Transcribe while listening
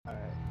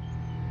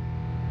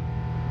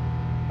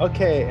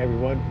Okay,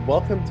 everyone,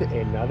 welcome to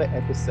another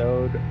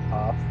episode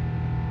of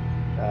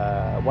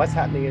What's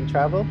Happening in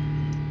Travel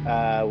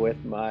with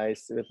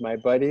my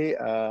buddy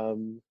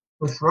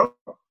What's wrong?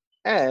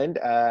 and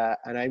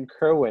I'm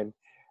Kerwin.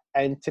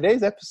 And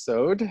today's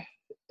episode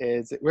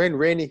is we're in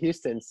rainy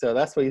Houston, so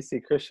that's why you see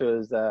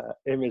Krisha's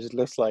image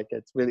looks like.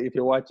 It's really, if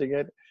you're watching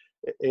it,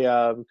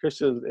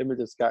 Krisha's image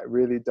has got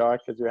really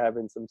dark because we're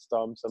having some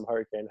storm, some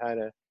Hurricane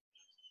Hannah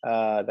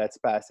that's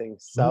passing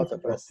south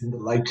of us. The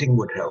lighting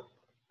would help.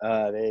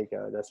 There you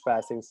go. That's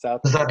passing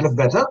south Does of that look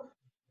us.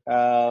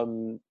 better?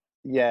 Um,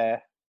 yeah,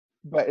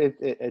 but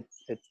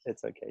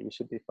it's okay. You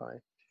should be fine.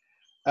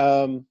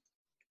 Um,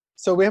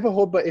 so we have a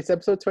whole, but it's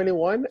episode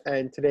 21,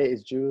 and today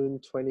is June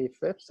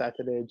 25th,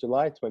 Saturday,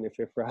 July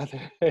 25th,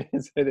 rather,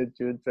 instead of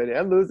June 20th.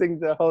 I'm losing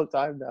the whole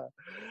time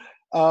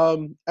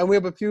now. And we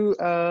have a few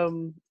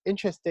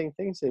interesting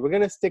things here. We're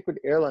gonna stick with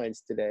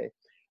airlines today,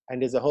 and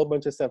there's a whole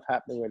bunch of stuff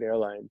happening with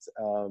airlines,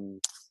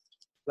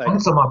 like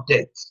And some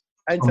updates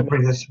and from some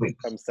previous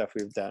weeks. some stuff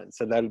we've done.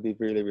 So that'll be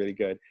really, really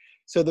good.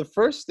 So the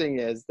first thing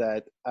is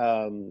that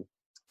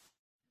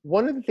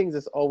one of the things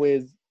that's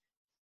always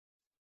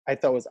I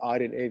thought was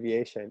odd in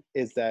aviation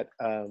is that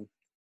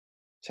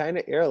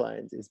China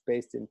Airlines is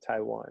based in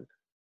Taiwan,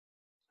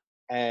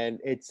 and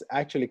it's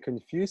actually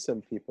confused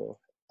some people.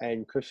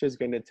 And Kusha's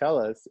going to tell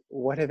us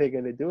what are they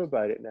going to do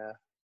about it now.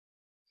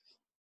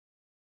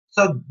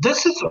 So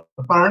this has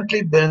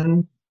apparently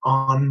been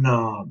on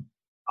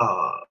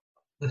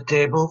the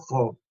table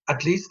for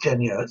at least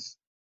 10 years.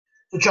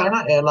 So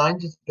China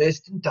Airlines is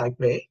based in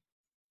Taipei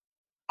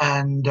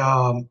and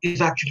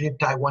is actually a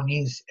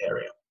Taiwanese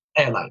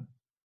airline.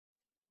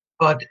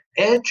 But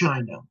Air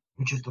China,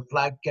 which is the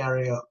flag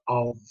carrier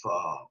of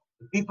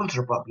the People's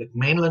Republic,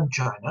 mainland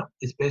China,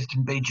 is based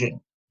in Beijing.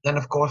 Then,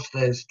 of course,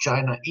 there's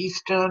China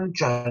Eastern,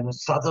 China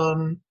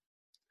Southern,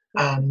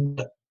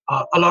 and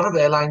a lot of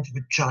airlines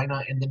with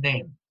China in the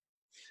name.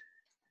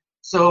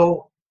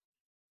 So,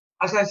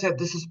 as I said,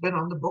 this has been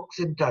on the books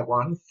in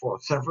Taiwan for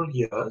several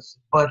years,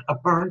 but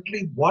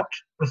apparently, what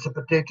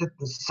precipitated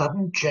the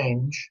sudden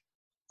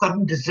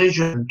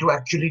decision to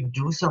actually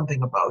do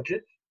something about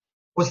it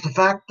was the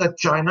fact that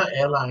China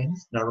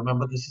Airlines, now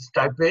remember this is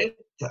Taipei,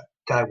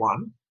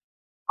 Taiwan,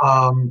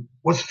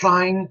 was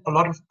flying a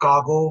lot of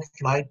cargo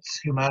flights,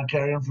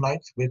 humanitarian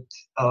flights with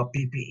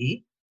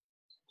PPE.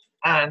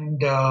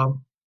 And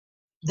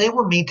they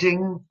were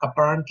meeting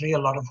apparently a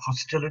lot of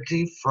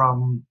hostility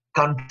from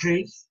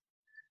countries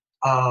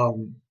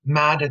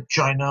mad at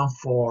China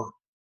for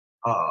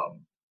um,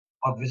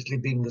 obviously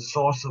being the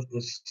source of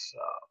this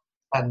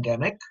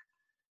pandemic.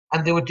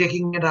 And they were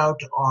taking it out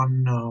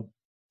on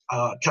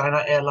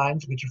China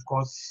Airlines, which of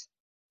course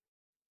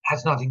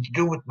has nothing to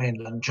do with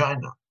mainland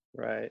China.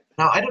 Right.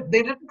 Now,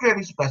 they didn't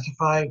really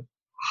specify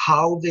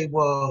how they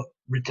were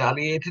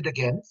retaliated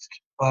against,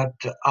 but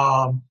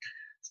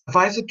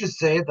suffice it to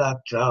say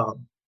that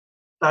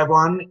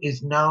Taiwan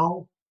is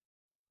now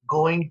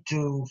going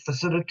to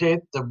facilitate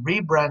the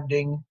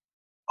rebranding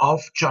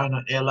of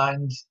China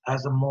Airlines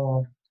as a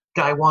more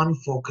Taiwan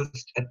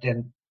focused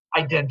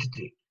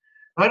identity.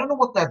 I don't know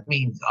what that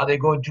means. Are they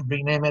going to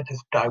rename it as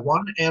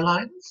Taiwan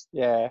Airlines?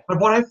 Yeah. But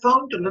what I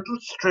found a little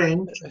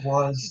strange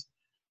was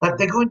that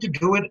they're going to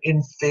do it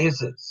in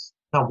phases.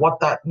 Now, what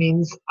that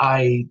means,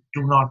 I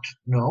do not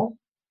know.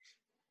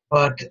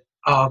 But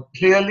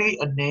clearly,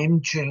 a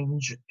name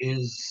change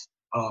is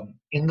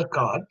in the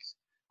cards.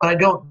 But I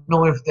don't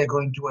know if they're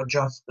going to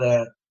adjust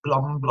their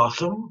plum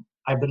blossom,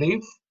 I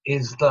believe,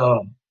 is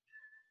the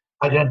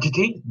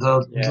identity, the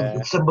little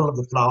Yeah. symbol of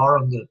the flower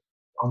on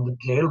the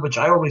tail, which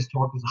I always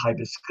thought was a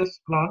hibiscus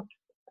plant,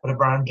 but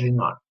apparently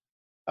not.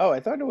 Oh, I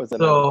thought it was an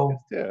So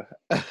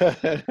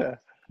hibiscus too.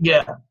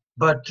 yeah,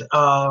 but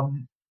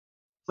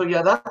so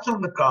yeah, that's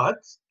on the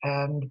cards,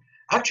 and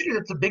actually,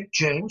 it's a big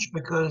change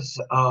because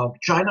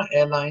China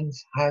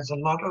Airlines has a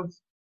lot of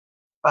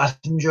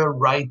passenger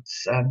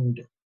rights and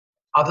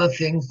other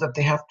things that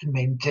they have to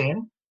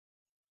maintain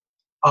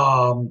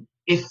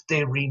if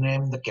they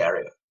rename the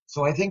carrier.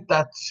 So I think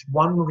that's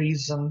one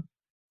reason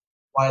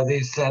why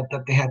they said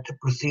that they had to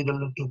proceed a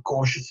little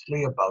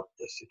cautiously about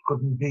this. It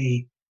couldn't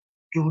be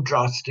too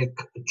drastic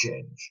a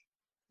change.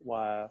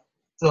 Wow.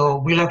 So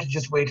we'll have to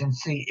just wait and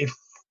see if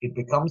it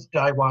becomes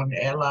Taiwan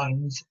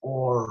Airlines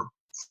or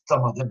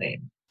some other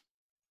name.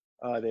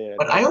 Oh, there.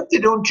 But I hope they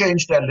don't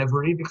change their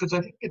livery because I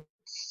think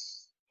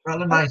it's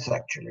rather nice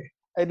actually.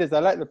 It is. I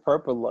like the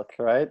purple look,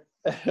 right?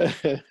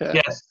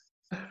 Yes.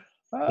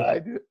 I Yeah.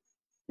 do.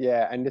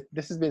 Yeah, and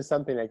this has been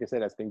something, like I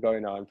said, that's been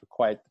going on for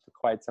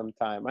quite some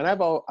time, and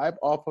I've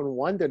often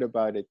wondered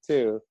about it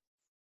too.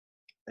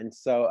 And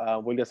so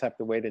we'll just have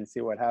to wait and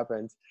see what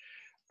happens.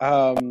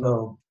 Um,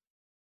 So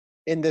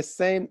in the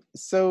same,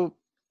 so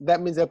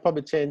that means they'll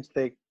probably change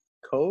the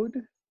code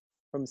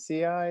from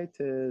CI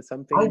to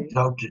something I new.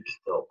 doubt it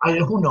though.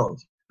 Who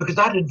knows? Because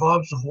that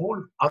involves a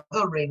whole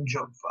other range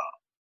of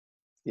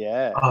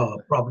Yeah,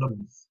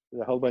 problems.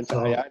 there's a whole bunch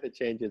of So AI that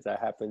changes that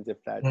happens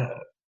if that. yeah.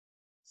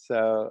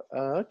 So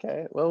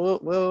okay, well,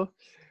 we'll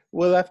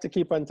we'll have to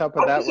keep on top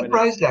of I'd be that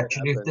surprised when it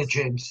actually if they happens.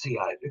 change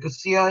CI, because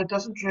CI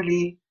doesn't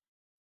really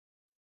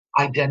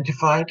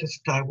identify it as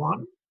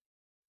Taiwan,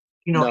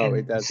 No, it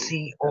in doesn't.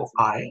 It doesn't.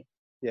 COI,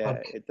 Yeah,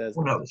 but it who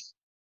doesn't. knows?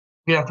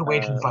 We have to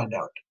wait and Um, find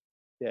out.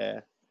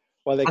 yeah.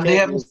 Well, they And they can't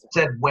haven't use.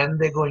 said when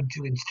they're going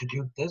to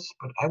institute this,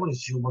 but I would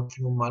assume a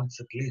few months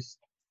at least.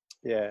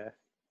 Yeah,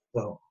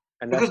 So,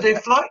 and because they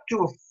fly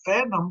to a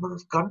fair number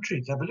of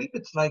countries. I believe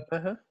it's like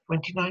uh-huh.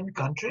 29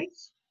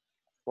 countries,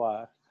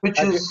 Wow. which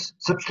Have you? is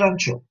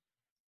substantial.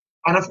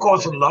 And of Yeah,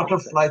 course, a that is lot pretty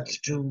of flights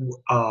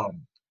substantial. to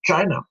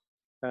China.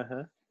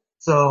 Uh-huh.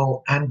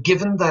 So, and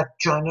given that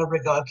China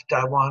regards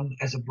Taiwan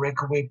as a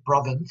breakaway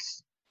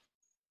province,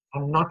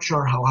 I'm not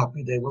sure how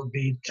happy they will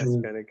be That's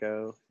to gonna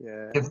go.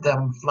 Yeah, give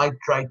them flight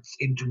rights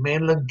into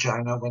mainland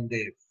China when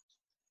they've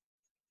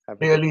have a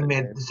clearly different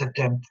made name. this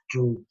attempt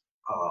to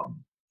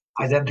Distinct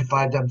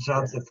identify it. Yeah.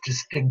 themselves as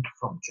distinct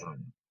from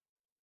China.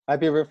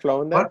 Have you ever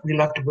flown them? But we'll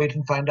have to wait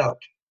and find out.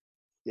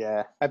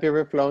 Yeah. Have you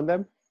ever flown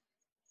them?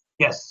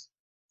 Yes,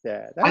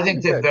 Yeah, I that'd be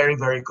think they're good. very,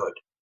 very good.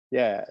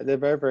 Yeah, they're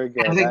very, very I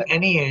good. think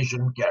any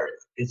Asian carrier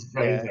is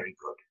very, Yeah, very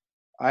good.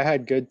 I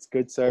had good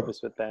So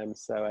service with them.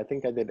 So I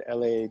think I did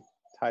LA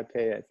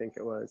Taipei, I think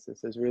it was.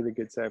 This is really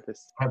good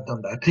service. I've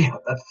done that. Yeah,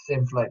 that's the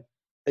same flight.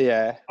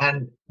 Yeah.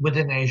 And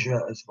within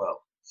Asia as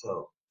well.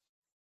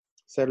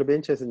 So it'll be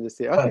interesting to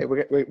see. But Okay,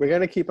 we're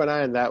gonna keep an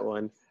eye on that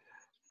one.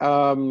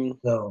 Um,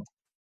 so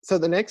so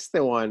the next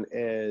one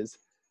is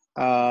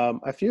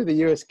a few of the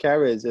U.S.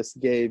 carriers just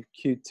gave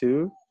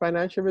Q2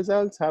 financial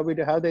results. How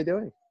they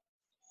doing?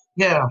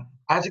 yeah,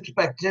 as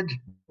expected,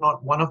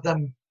 not one of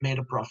them made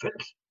a profit.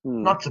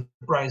 Hmm. Not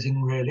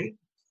surprising, really.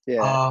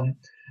 Yeah. Um,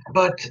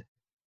 but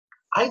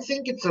I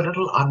think it's a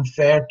little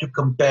unfair to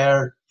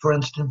compare, for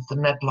instance, the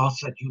net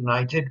loss at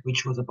United,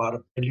 which was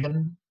about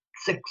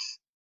six,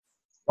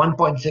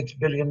 $1.6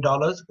 billion,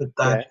 with Yeah.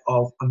 that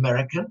of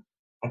American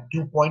at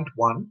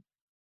 2.1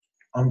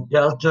 and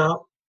Delta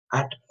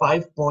at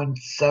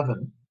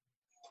 5.7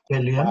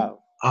 billion. Wow.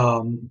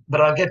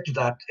 But I'll get to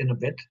that in a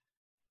bit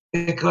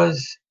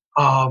because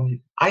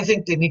I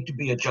think they need to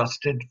be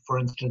adjusted, for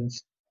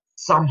instance,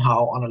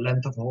 somehow on a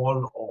length of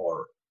haul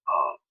or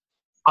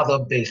other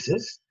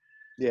basis,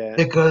 Yeah.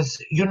 because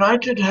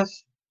United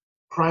has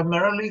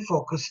primarily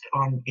focused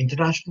on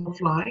international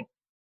flying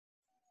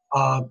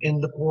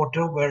in the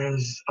quarter,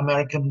 whereas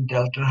American and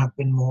Delta have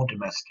been more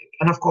domestic.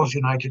 And of course,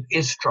 United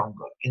is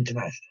stronger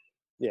internationally.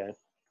 Yeah.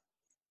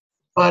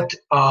 But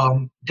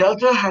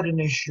Delta had an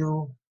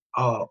issue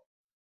uh,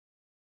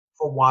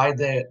 for why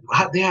they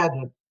had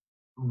a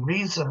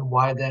reason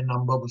why their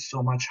number was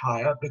so much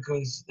higher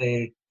because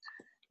they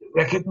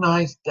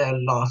recognized their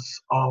loss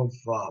of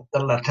the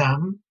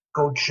LATAM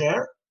code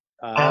share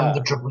and the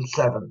Ah.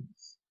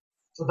 777s.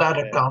 So that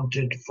Okay.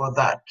 accounted for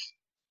that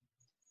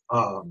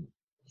um,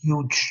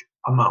 huge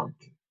amount.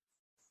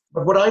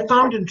 But what I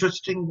found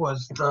interesting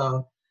was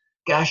the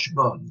cash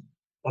burn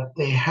that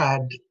they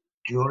had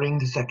during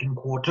the second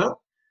quarter.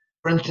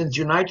 For instance,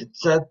 United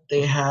said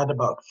they had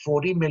about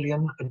 40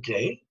 million a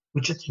day,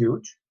 which is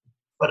huge,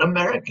 but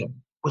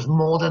American was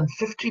more than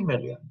 50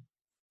 million.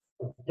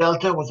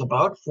 Delta was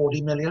about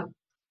 40 million,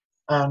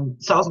 and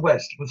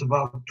Southwest was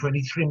about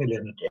 23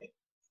 million a day.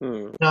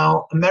 Hmm.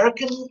 Now,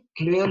 American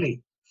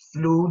clearly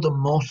flew the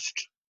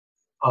most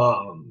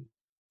um,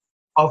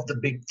 of the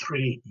big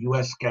three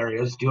US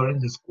carriers during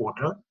this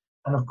quarter,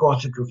 and of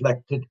course, it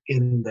reflected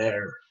in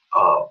their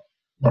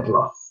net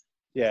loss.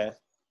 Yeah.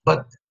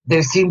 But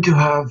they seem to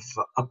have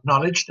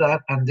acknowledged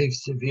that, and they've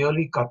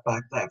severely cut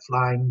back their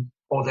flying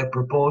or their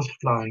proposed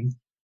flying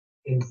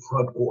in the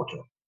third quarter.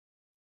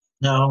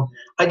 Now,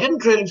 I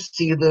didn't really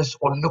see this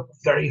or look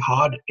very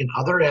hard in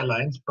other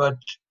airlines, but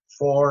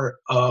for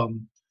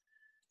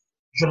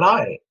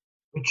July,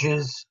 which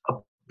is a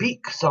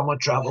peak summer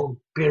travel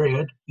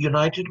period,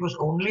 United was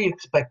only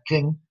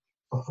expecting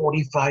a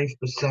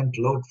 45%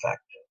 load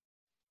factor,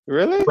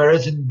 Really?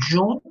 whereas in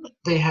June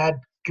they had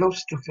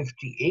close to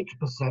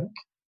 58%.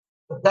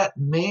 But that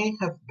may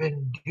have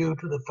been due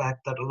to the fact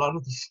that a lot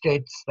of the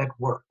states that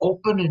were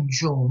open in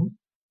June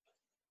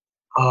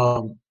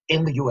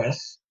in the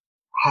US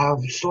have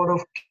sort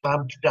of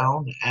clamped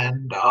down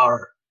and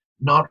are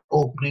not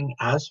opening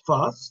as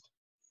fast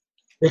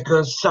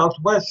because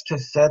Southwest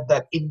has said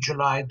that in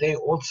July they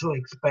also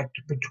expect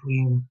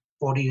between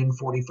 40 and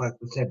 45%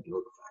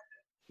 load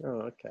factor,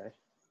 Oh, okay.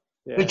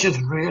 which Yeah.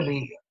 is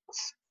really,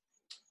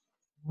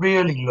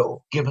 really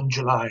low given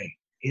July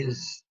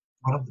is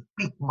one of the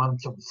peak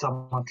months of the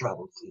summer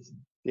travel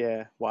season.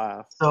 Yeah.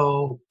 Wow.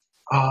 So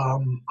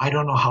I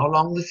don't know how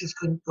long this is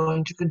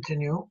going to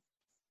continue,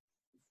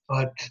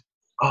 but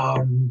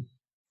um,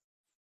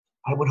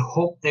 I would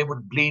hope they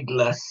would bleed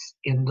less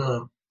in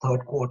the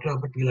third quarter,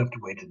 but we'll have to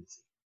wait and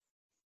see.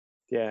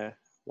 Yeah.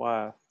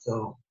 Wow.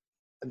 So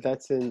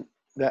That's in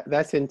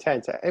that's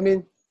intense. I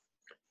mean,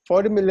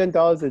 $40 million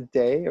a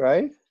day,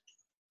 right?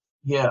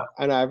 yeah,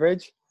 On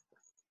average.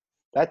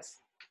 That's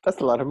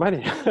a lot of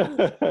money.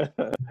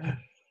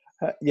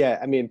 Yeah,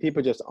 I mean,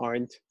 people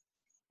aren't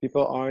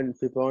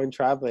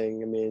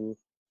traveling. I mean,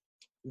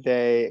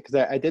 because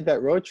I did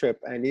that road trip,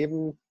 and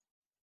even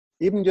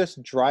even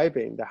just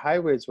driving, the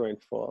highways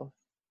weren't full.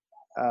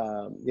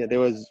 Yeah, there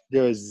was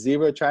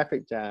zero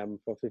traffic jam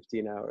for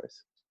 15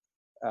 hours.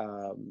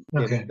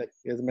 Okay.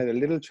 There's been a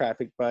little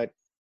traffic,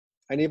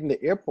 and even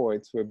the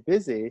airports were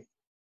busy,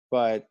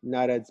 but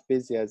not as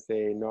busy as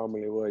they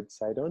normally would.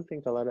 So I don't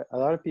think a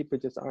lot of people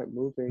just aren't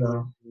moving,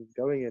 No.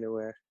 going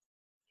anywhere.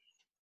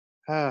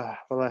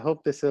 Well, I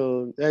hope this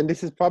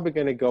is probably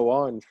going to go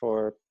on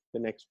for the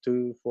next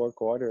 4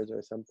 quarters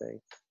or something.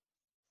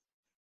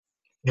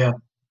 Yeah.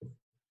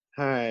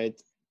 All right.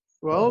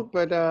 Well,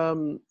 but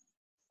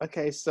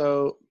okay,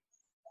 so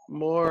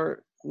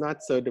more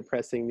not so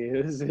depressing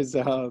news is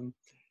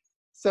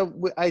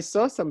I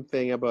saw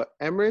something about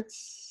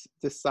Emirates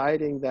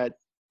deciding that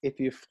if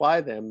you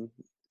fly them,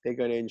 they're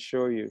going to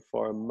insure you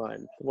for a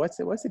month. What's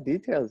the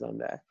details on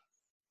that?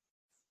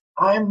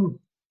 I'm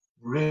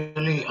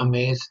really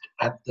amazed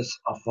at this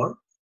offer.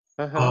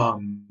 Uh-huh.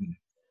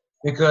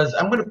 Because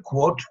I'm going to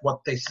quote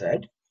what they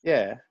said.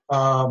 Yeah.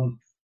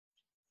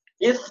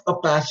 If a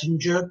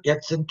passenger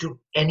gets into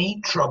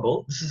any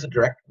trouble, this is a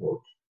direct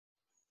quote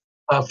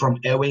from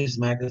Airways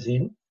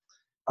Magazine.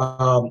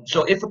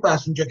 So if a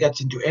passenger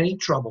gets into any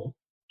trouble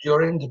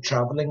during the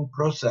traveling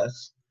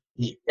process,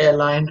 the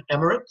airline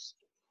Emirates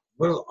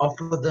will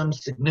offer them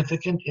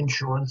significant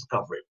insurance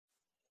coverage.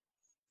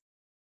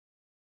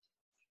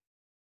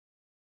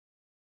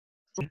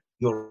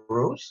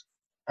 Euros,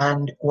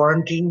 and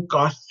quarantine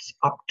costs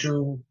up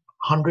to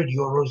 100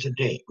 euros a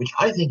day, which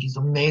I think is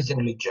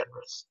amazingly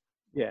generous.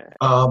 Yeah.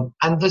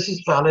 And this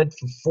is valid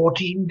for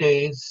 14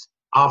 days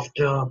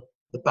after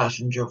the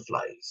passenger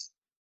flies.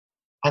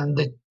 And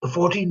the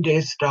 14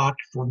 days start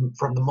from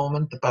the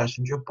moment the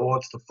passenger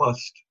boards the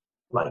first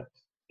flight,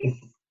 if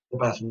the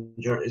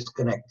passenger is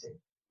connecting.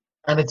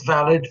 And it's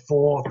valid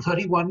for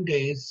 31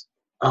 days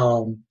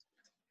until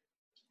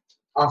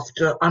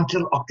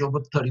October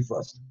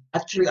 31st.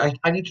 Actually,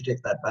 I need to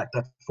take that back.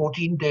 That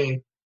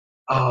 14-day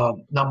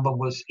number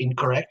was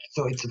incorrect.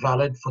 So it's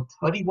valid for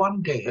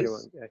 31 days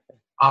 31. Okay.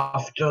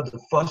 after the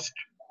first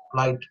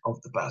flight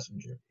of the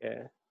passenger.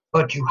 Yeah.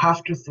 But you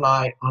have to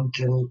fly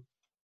until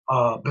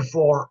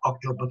before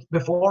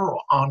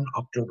or on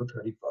October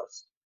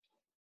 31st.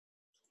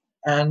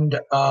 And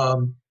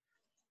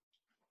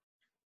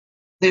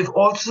they've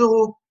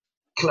also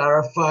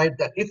clarified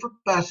that if a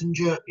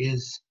passenger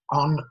is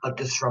on a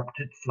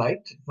disrupted flight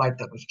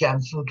that was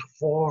cancelled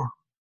for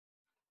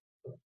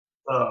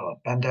the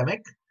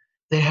pandemic,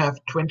 they have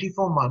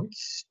 24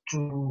 months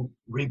to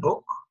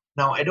rebook.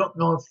 Now, I don't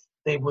know if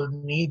they will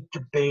need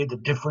to pay the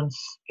difference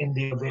in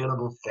the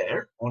available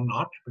fare or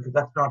not, because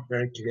that's not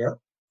very clear.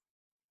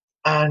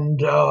 And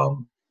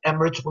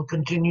Emirates will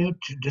continue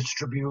to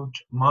distribute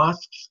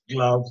masks,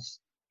 gloves,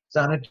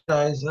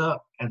 sanitizer,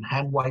 and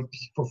hand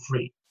wipes for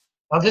free.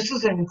 Now, this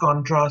is in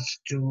contrast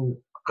to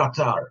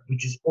Qatar,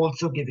 which is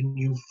also giving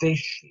you face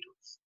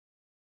shields.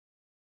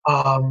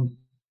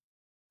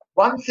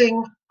 One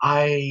thing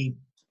I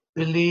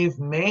believe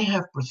may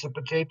have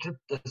precipitated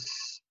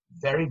this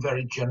very,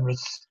 very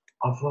generous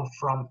offer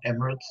from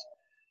Emirates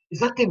is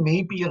that they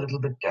may be a little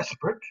bit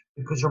desperate,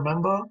 because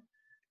remember,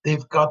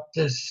 they've got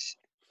this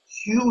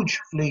huge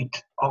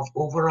fleet of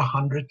over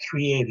 100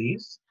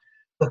 380s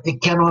that they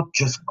cannot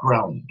just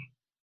ground.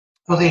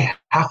 So they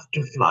have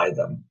to fly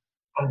them,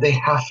 and they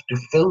have to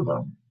fill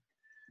them,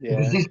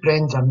 because these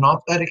planes are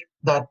not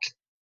that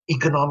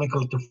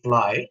economical to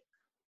fly.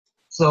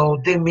 So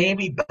they may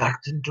be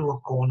backed into a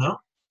corner.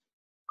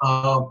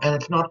 And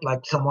it's not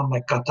like someone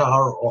like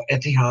Qatar or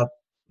Etihad,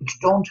 which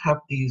don't have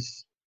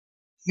these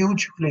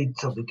huge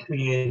fleets of the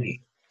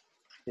 380.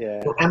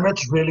 Yeah. So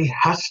Emirates really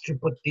has to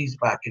put these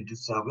back into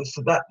service.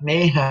 So that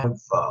may have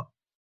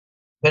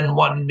been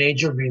one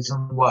major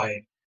reason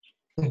why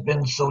they've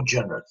been so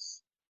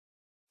generous.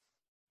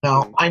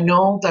 Now, I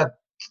know that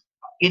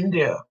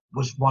India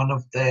was one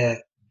of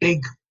their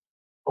big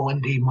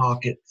O&D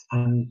markets,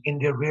 and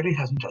India really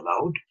hasn't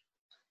allowed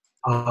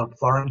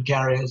foreign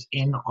carriers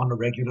in on a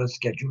regular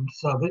scheduled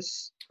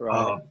service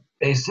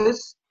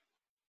basis.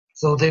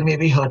 So they may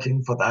be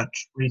hurting for that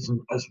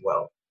reason as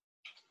well.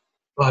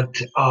 But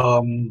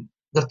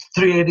the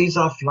 380s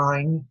are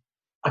flying,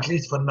 at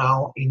least for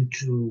now,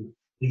 into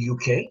the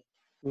UK,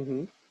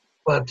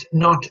 but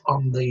not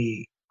on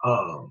the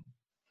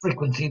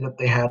frequency that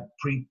they had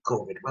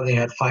pre-COVID, where they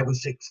had 5 or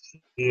 6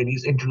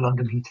 380s into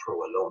London Heathrow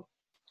alone.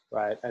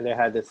 Right, and they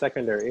had the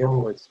secondary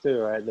airports too,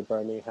 right? The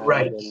Birmingham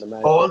right, and the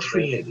Manchester. All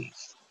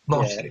 380s,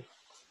 mostly. Yeah.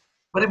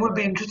 But it would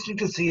be interesting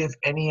to see if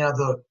any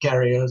other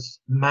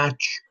carriers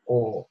match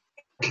or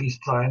at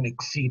least try and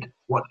exceed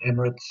what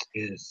Emirates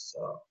is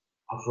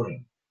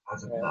offering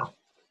as of now.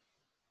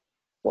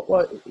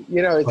 Well,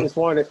 it's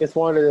one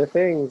of the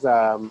things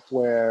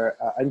where,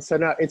 and so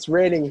now it's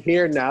raining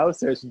here now,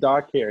 so it's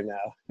dark here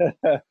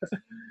now.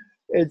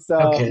 It's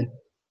okay.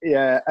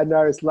 Yeah, and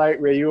now it's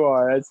light where you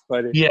are. That's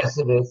funny. Yes,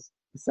 it is.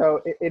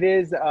 So it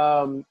is.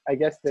 I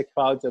guess the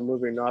clouds are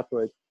moving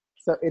northwards.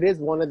 So it is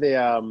one of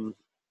the.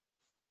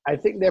 I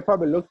think they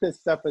probably looked at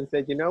stuff and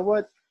said, you know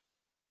what,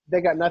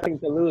 they got nothing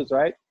to lose,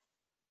 right?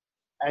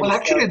 And well,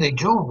 actually, they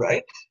do,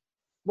 right?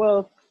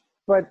 Well,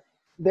 but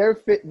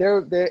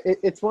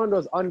it's one of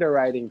those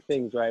underwriting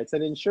things, right? It's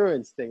an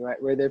insurance thing,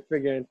 right? Where they're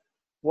figuring,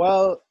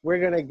 well, we're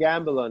gonna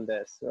gamble on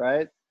this,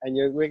 right? And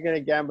we're gonna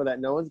gamble that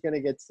no one's gonna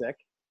get sick,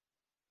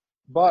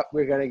 but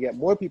we're gonna get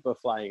more people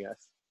flying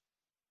us.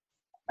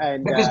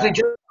 And Because they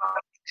just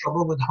got into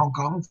trouble with Hong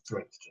Kong, for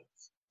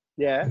instance.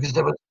 yeah, Because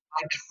there was a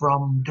flight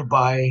from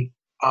Dubai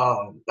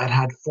that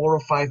had 4 or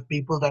 5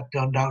 people that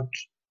turned out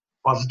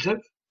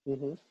positive.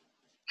 hmm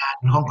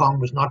And Hong Kong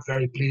was not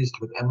very pleased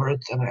with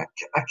Emirates and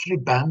actually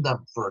banned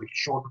them for a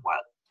short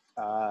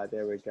while.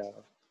 there we go.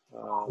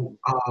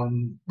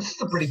 This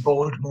is a pretty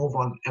bold move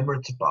on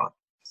Emirates' part.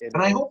 It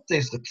And I is. hope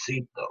they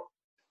succeed, though.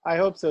 I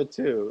hope so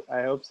too.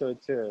 I hope so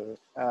too.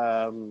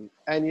 And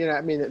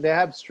I mean, they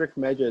have strict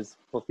measures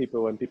for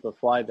people when people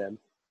fly them.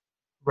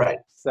 Right.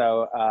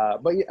 So,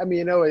 but I mean,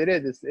 you know what it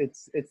is?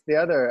 It's the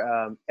other.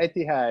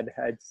 Etihad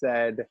had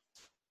said,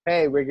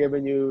 "Hey, we're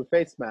giving you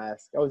face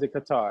masks." Oh, was it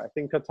Qatar? I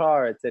think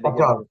Qatar had said they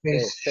Qatar, give you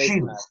face face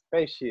shields. masks,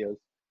 face shields.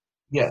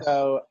 Yes.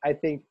 So I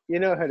think you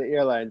know how the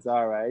airlines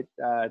are, right?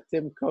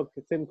 Tim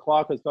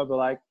Clark was probably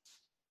like,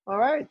 "All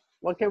right,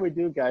 what can we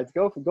do, guys?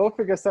 Go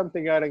figure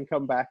something out and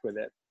come back with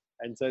it."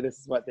 And so this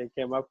is what they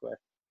came up with.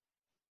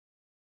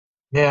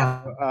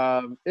 Yeah.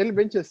 It'll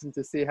be interesting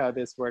to see how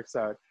this works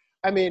out.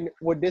 I mean,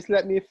 would this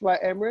let me fly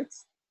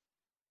Emirates?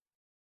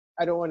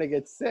 I don't want to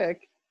get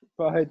sick,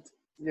 but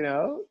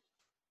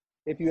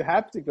if you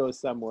have to go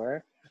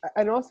somewhere,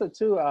 and also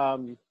too,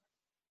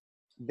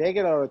 they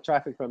get a lot of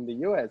traffic from the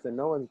U.S. and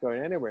no one's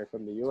going anywhere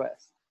from the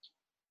U.S.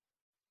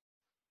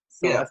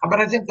 So Yeah, but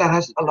I think that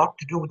has a lot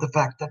to do with the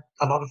fact that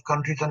a lot of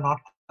countries are not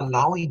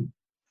allowing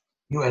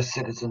U.S.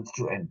 citizens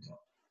to enter.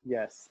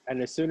 yes,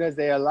 and as soon as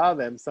they allow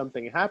them,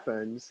 something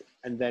happens,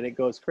 and then it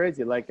goes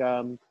crazy. Like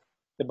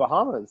the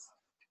Bahamas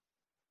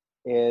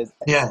is.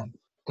 Yeah,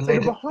 the So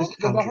latest country.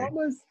 the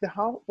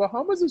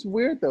Bahamas is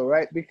weird though,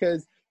 right?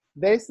 Because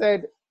they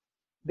said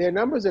their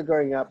numbers are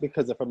going up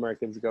because of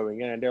Americans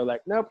going in, and they're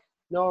like, nope,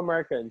 no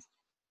Americans.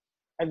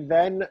 And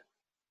then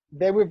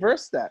they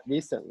reversed that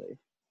recently,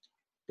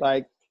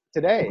 like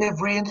today. They've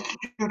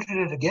reinstituted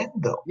it again,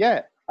 though.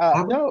 Yeah,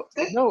 Haven't no,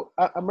 they? no,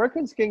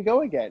 Americans can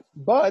go again,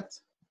 but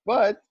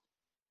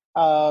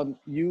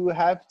you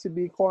have to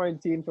be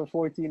quarantined for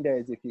 14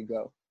 days if you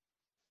go.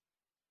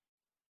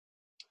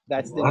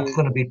 That's the Well, that's new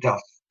going to rule. be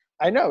tough.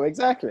 I know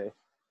exactly.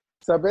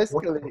 So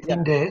basically,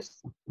 14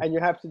 days. and you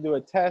have to do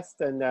a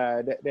test, and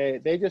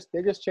they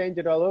just change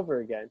it all over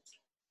again.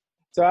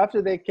 So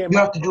after they came You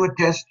have out, to do a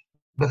test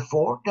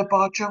before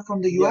departure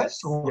from the US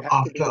yes, you or have to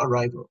after do it.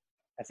 arrival?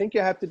 I think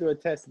you have to do a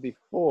test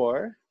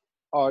before,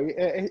 or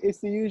it's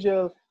the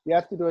usual. You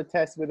have to do a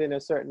test within a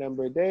certain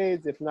number of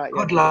days. If not,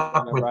 you have Good to do it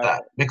on luck with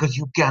that arrival. because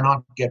you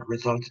cannot get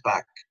results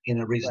back in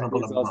a Right, reasonable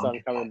results amount aren't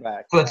of coming time.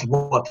 back. So it's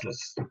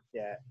worthless.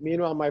 Yeah.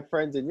 Meanwhile, my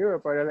friends in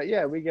Europe are like,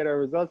 yeah, we get our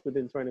results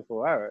within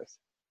 24 hours.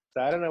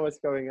 So I don't know what's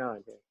going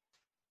on here.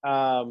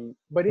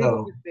 But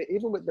So,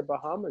 even with the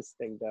Bahamas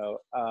thing, though,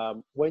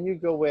 when you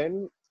go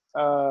in,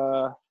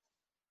 uh,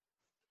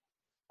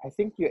 I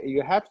think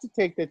you have to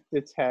take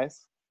the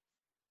test.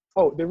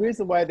 Oh, the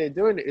reason why they're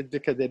doing it is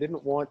because they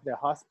didn't want the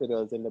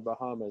hospitals in the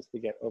Bahamas to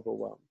get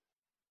overwhelmed.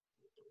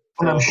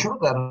 and I'm So sure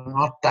there are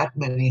not that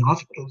many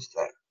hospitals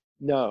there.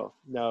 no,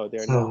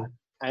 they're not. So,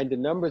 And the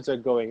numbers are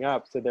going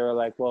up. So they were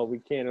like, well, we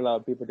can't allow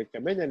people to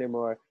come in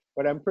anymore.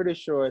 But I'm pretty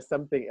sure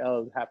something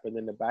else happened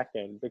in the back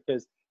end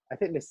because I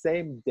think the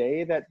same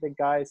day that the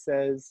guy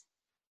says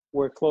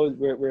we're closed,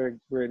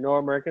 we're no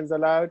Americans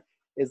allowed,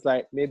 is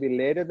like maybe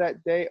later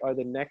that day or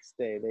the next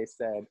day they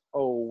said,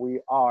 oh, we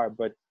are,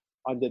 but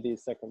under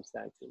these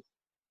circumstances.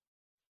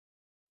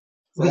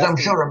 So because that's I'm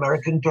the sure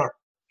American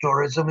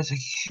tourism is a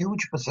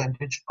huge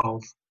percentage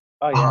of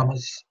oh yeah,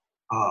 Bahamas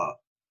uh,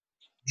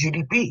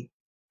 GDP.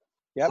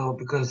 yep, So,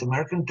 because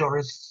American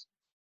tourists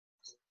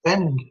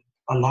spend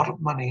a lot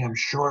of money, I'm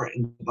sure,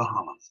 in the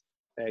Bahamas.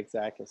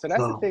 exactly. So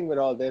that's the So, thing with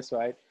all this,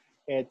 right?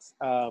 It's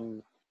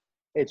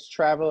it's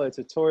travel, it's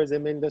a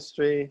tourism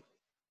industry.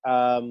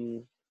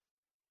 Um,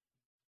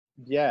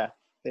 yeah,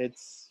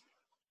 it's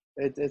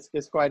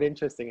it's quite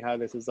interesting how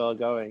this is all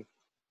going.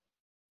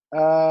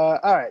 All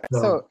right, so,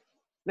 so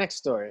next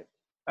story.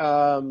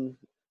 Um,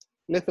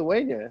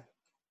 Lithuania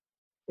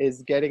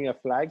is getting a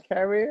flag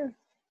carrier.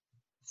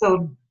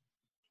 so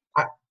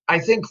I, I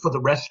think for the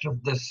rest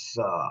of this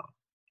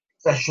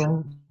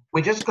session,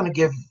 we're just going to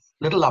give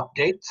little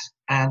updates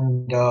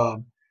and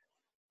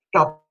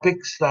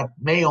topics that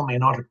may or may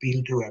not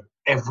appeal to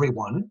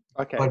everyone.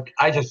 Okay, But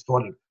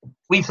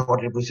we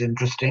thought it was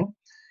interesting.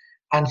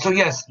 And so,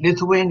 yes,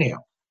 Lithuania,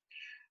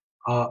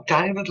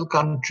 tiny little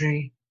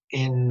country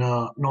in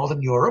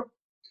Northern Europe,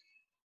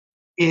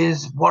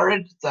 is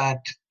worried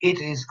that it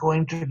is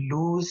going to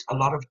lose a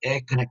lot of air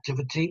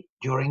connectivity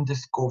during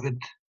this COVID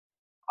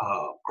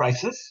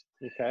crisis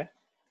okay,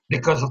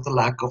 because of the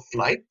lack of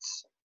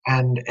flights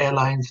and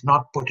airlines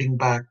not putting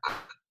back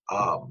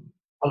um,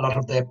 a lot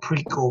of their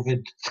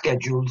pre-COVID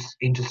schedules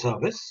into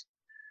service.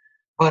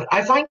 But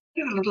I find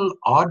it a little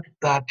odd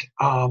that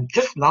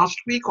just last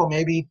week or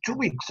maybe 2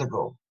 weeks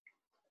ago,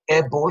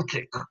 Air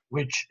Baltic,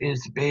 which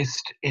is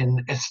based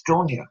in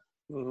Estonia,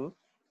 Hmm.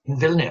 in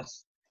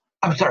Vilnius.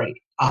 I'm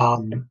sorry,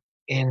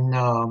 in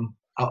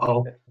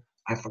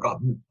I've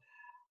forgotten.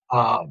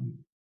 Um,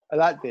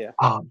 Latvia,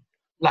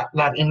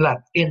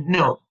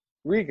 no,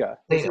 Riga.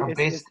 they are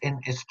based in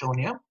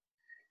Estonia,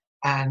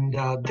 and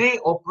they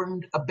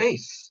opened a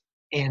base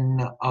in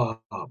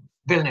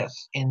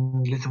Vilnius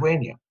in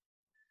Lithuania,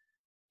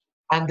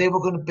 and they were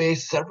going to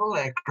base several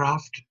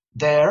aircraft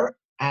there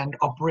and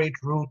operate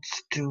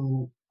routes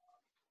to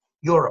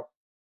Europe.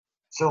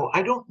 So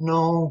I don't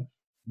know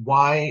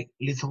why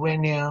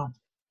Lithuania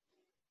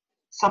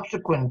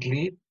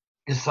subsequently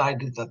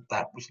decided that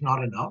that was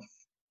not enough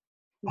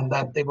and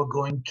that they were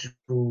going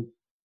to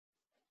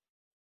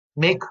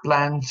make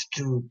plans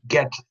to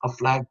get a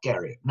flag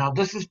carrier. Now,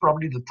 this is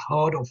probably the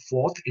third or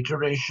fourth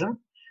iteration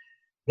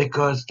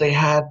because they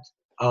had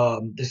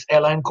this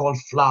airline called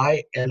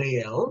Fly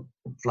LAL,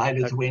 Fly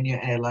Lithuania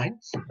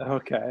Airlines.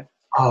 Okay.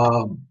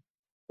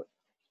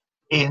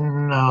 In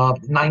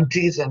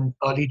 90s and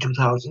early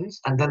 2000s,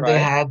 and then they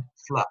had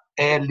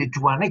Air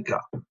Lituanica,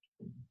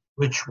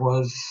 which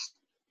was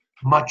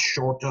much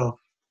shorter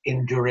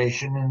in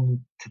duration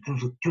in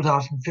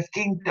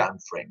 2015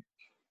 timeframe.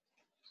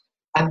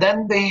 And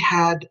then they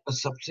had a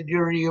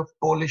subsidiary of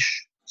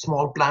Polish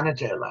Small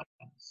Planet Airlines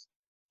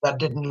that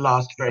didn't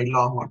last very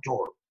long at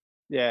all.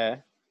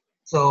 Yeah.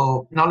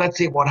 So now let's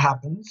see what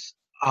happens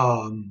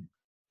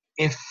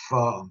if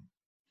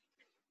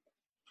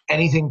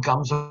anything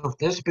comes of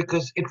this,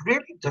 because it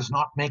really does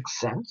not make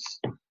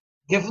sense,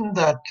 given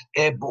that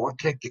Air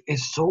Baltic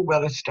is so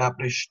well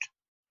established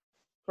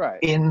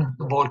in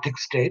the Baltic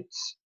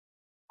states,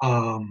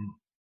 or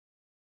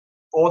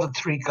the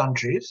three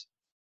countries,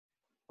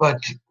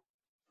 but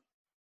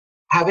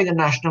having a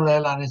national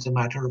airline is a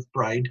matter of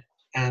pride,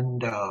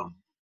 and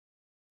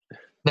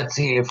let's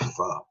see if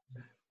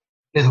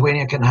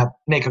Lithuania can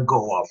make a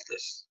go of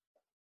this.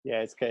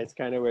 Yeah, it's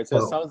kind of weird. So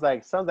it sounds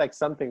like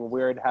something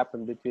weird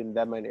happened between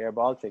them and Air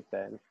Baltic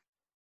then.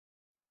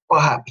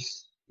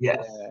 Perhaps,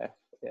 yes.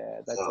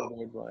 Yeah, that's a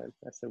weird one.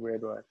 That's a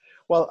weird one.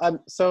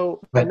 Well,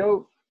 so I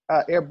know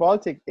Air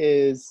Baltic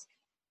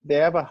they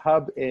have a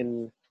hub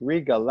in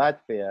Riga,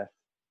 Latvia.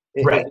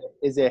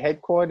 Is their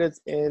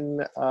headquarters in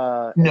no.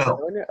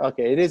 Estonia?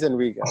 Okay, it is in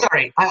Riga.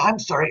 Sorry, I'm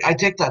sorry. I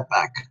take that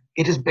back.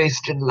 It is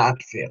based in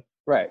Latvia.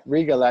 Right,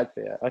 Riga,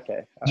 Latvia.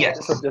 Okay.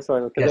 Yes. Just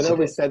wanted, because I know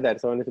we said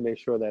that, so I wanted to make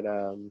sure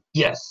that.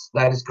 Yes,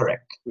 that is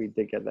correct. We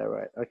did get that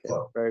right. Okay,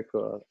 very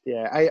cool.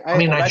 Yeah, I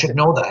mean, I should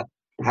know that,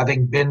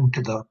 having been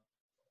to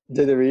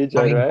the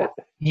region, right?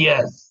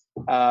 Yes.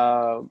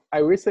 I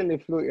recently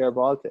flew Air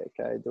Baltic.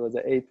 There was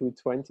an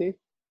A220.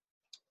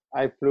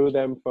 I flew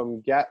them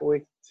from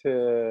Gatwick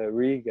to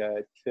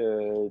Riga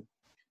to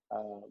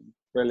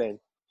Berlin.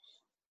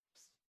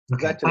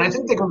 Okay. And I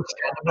think they're going to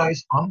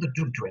standardize on the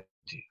 220.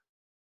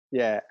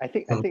 Yeah, I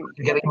think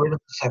getting rid of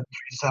the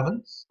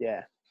 737s.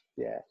 Yeah.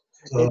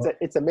 So,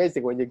 it's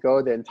amazing when you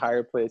go. The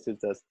entire place is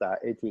just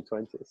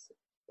A220s.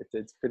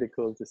 It's pretty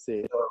cool to see.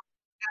 It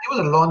was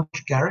a launch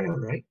carrier,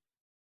 right?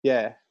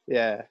 Yeah.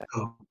 They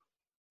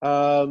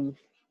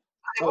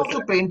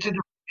also painted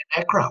an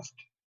aircraft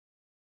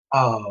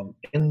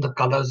in the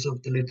colors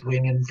of the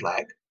Lithuanian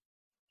flag.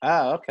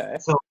 Ah, okay.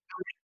 So I'm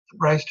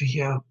surprised to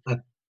hear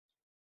that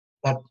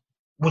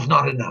was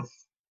not enough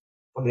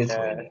for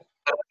Lithuania.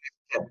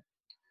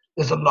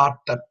 There's a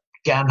lot that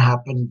can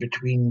happen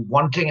between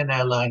wanting an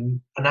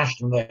airline, a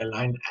national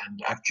airline,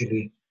 and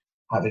actually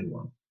having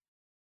one.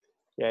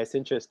 Yeah, it's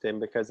interesting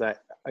because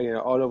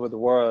all over the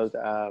world,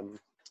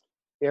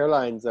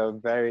 airlines are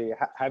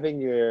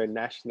having your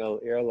national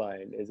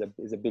airline is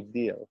a big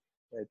deal.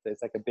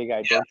 It's like a big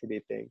identity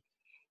thing.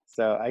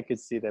 So I could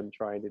see them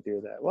trying to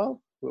do that.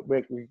 Well,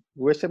 we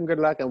wish them good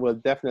luck, and we'll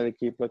definitely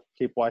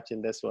keep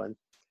watching this one.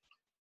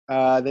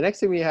 The next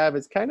thing we have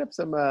is kind of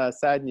some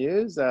sad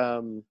news.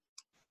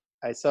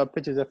 I saw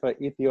pictures of an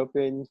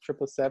Ethiopian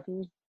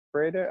 777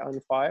 freighter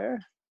on fire.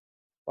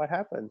 What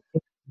happened?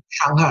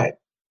 Shanghai,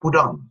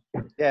 Pudong.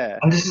 Yeah.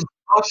 And this is the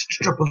first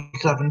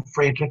 777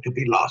 freighter to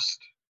be lost.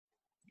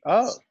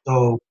 Oh.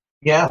 So,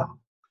 yeah.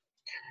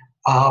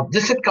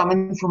 This had come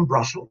in from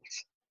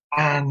Brussels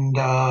and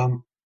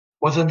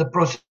was in the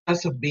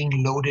process of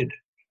being loaded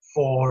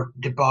for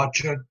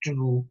departure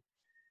to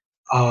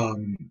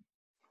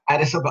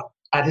Addis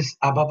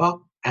Ababa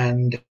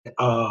and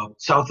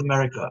South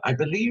America. I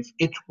believe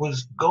it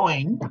was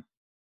going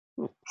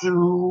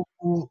to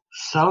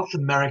South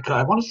America.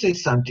 I want to say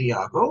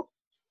Santiago.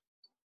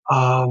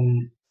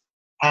 And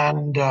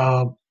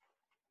the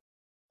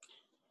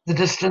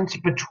distance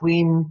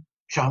between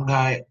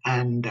Shanghai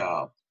and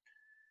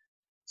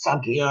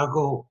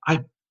Santiago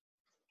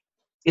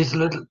is a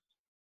little.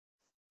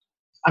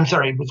 I'm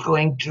sorry, it was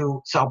going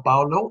to Sao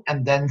Paulo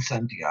and then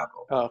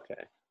Santiago. Oh,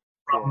 okay.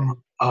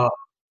 From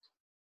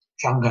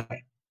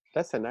Shanghai.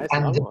 That's a nice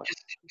and long the one.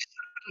 distance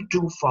is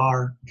too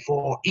far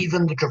for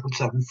even the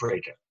 777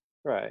 freighter.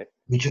 Right.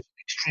 Which is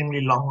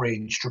extremely long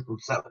range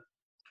 777.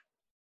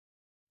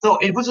 So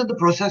it was in the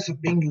process of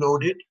being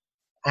loaded,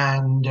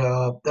 and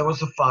there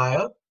was a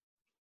fire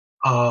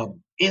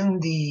in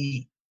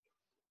the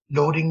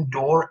loading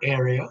door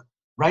area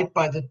right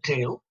by the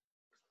tail,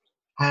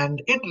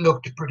 and it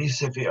looked pretty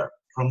severe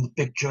from the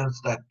pictures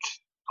that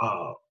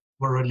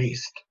were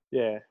released.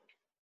 Yeah.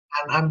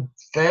 And I'm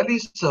fairly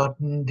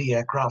certain the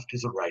aircraft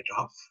is a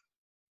write-off,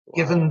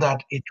 given Wow.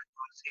 that it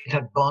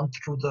had burned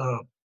through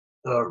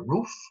the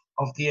roof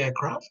of the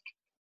aircraft.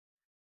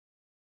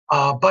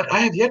 But I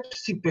have yet to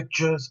see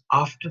pictures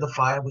after the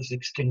fire was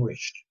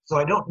extinguished. So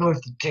I don't know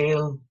if the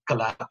tail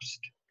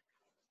collapsed.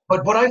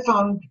 But what I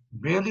found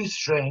really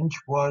strange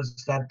was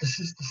that this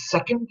is the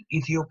second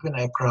Ethiopian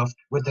aircraft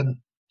with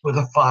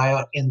a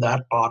fire in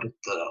that part of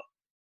the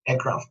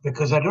aircraft.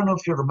 Because I don't know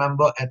if you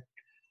remember at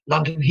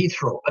London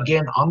Heathrow,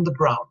 again on the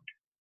ground,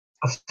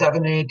 a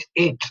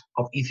 788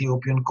 of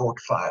Ethiopian caught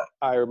fire.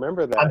 I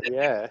remember And that.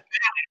 Yeah.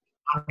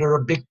 under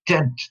a big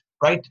tent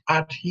right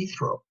at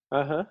Heathrow.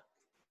 Uh-huh.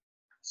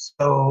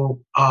 So,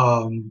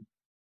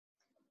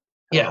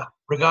 yeah,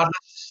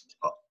 regardless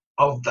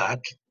of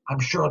that, I'm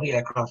sure the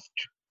aircraft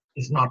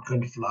is not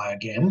going to fly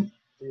again.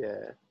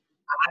 Yeah.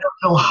 I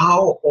don't know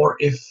how or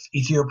if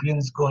Ethiopia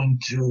is going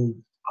to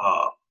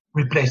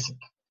replace it.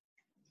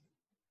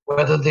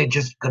 Whether they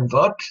just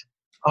convert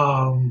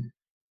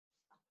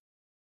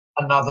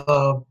another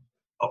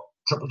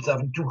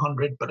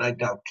 777-200, but I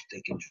doubt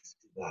they can just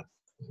do that.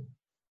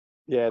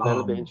 Yeah,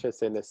 that'll be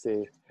interesting to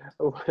see.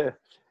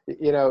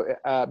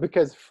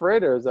 Because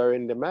freighters are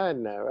in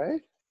demand now,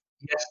 right?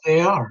 Yes, they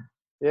are.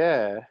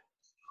 Yeah.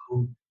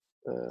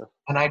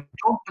 And I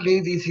don't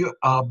believe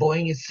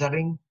Boeing is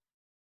selling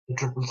the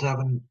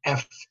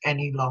 777F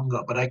any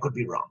longer, but I could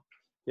be wrong.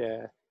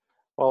 Yeah.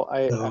 Well,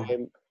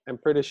 I'm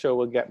pretty sure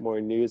we'll get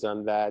more news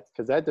on that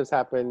because that just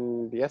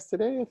happened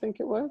yesterday, I think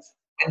it was.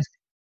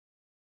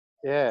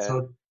 Yeah.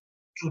 So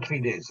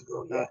 2-3 days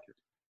ago, yeah. Okay.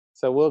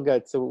 So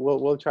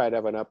we'll try to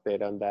have an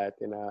update on that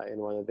in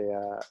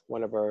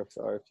one of our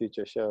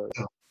future shows.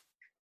 Sure.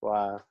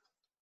 Wow.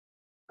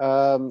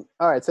 All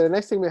right. So the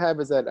next thing we have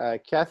is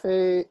that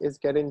Cathay is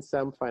getting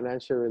some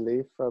financial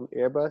relief from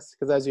Airbus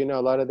because, as you know,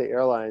 a lot of the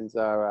airlines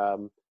are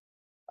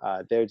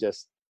they're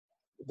just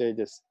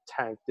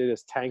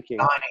tanking.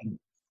 Dying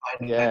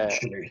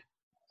financially.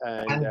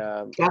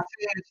 Yeah.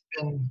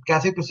 And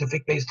Cathay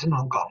Pacific, based in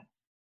Hong Kong,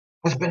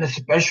 has been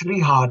especially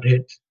hard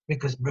hit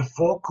because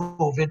before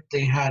COVID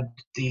they had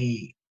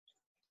the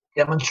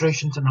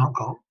demonstrations in Hong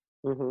Kong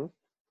mm-hmm.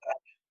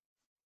 that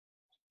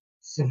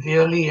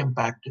severely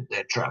impacted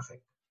their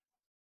traffic.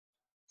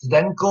 So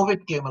then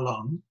COVID came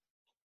along,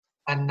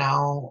 and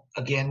now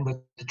again with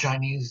the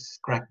Chinese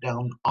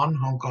crackdown on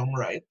Hong Kong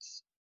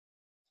rights,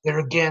 they're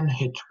again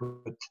hit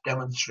with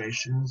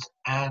demonstrations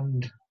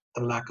and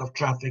the lack of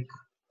traffic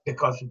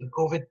because of the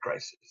COVID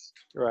crisis.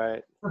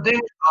 Right. So they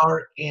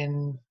are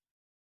in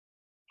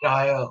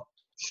dire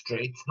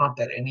straits. Not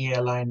that any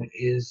airline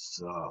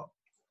is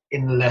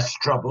in less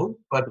trouble,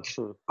 but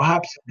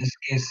perhaps in this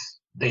case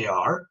they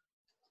are.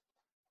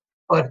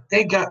 But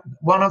they got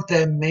one of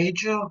their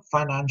major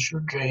financial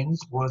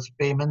drains was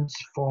payments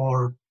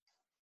for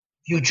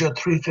future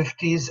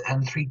 350s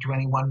and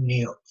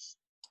 321neos.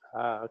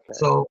 Okay.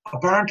 So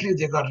apparently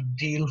they got a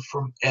deal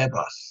from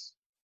Airbus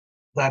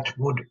that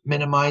would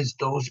minimize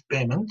those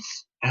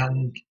payments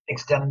and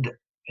extend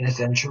an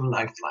essential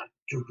lifeline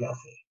to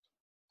Cathay.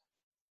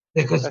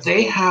 Because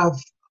they have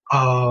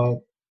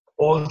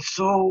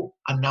also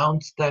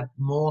announced that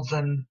more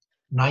than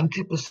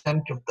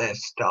 90% of their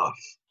staff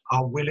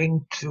are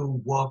willing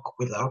to work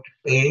without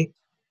pay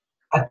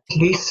at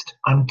least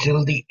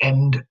until the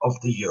end of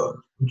the year,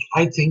 which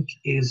I think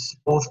is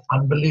both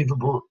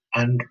unbelievable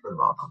and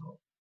remarkable.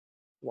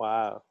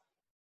 Wow.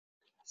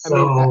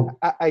 So,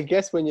 I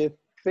guess when you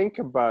think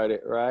about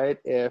it, right,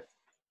 if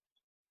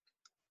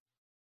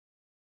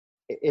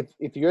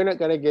you're not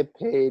going to get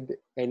paid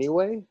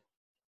anyway,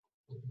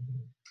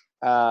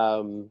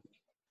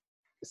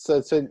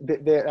 so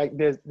there I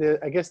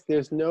guess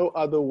there's no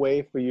other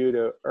way for you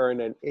to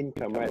earn an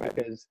income, right?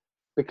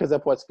 Because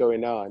of what's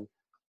going on.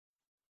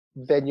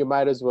 Then you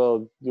might as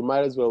well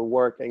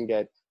work and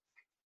get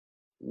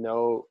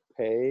no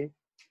pay.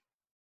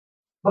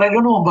 But I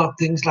don't know about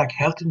things like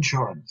health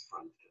insurance.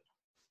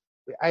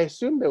 I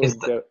assume they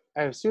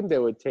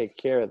would take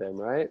care of them,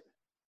 right?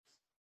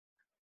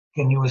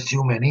 Can you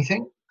assume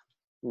anything?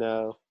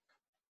 No.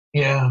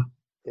 Yeah.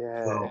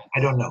 Yeah. So, I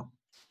don't know.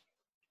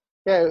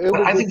 Yeah,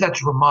 but I think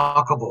that's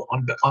remarkable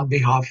on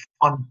behalf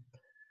of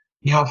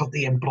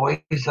the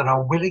employees that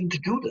are willing to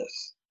do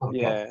this for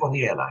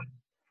the airline.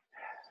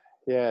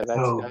 Yeah,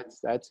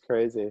 that's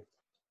crazy.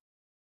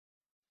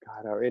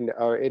 God,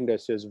 our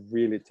industry is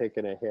really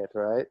taking a hit,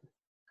 right?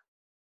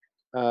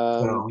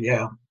 So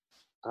yeah.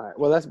 All right.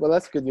 Well,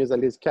 that's good news. At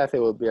least Cathay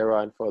will be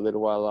around for a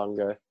little while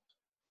longer.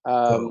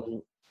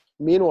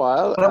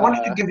 Meanwhile, but I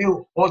wanted to give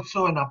you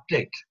also an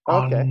update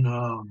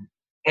on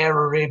Air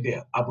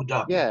Arabia, Abu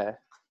Dhabi.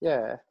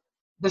 Yeah.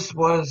 This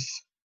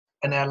was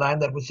an airline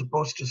that was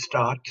supposed to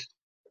start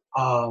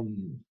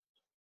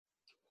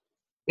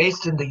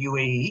based in the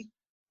UAE,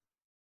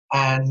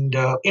 and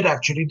it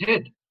actually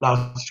did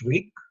last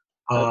week.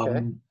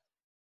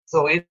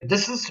 So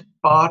this is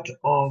part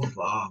of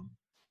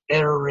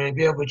Air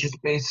Arabia, which is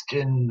based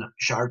in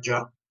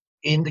Sharjah.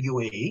 in the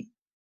UAE,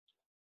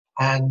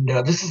 and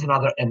this is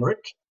another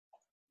emirate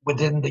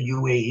within the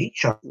UAE,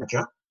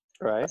 Sharjah.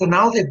 Right. So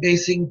now they're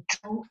basing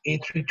two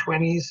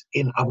A320s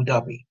in Abu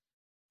Dhabi,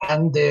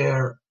 and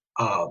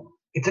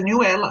it's a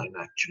new airline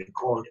actually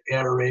called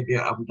Air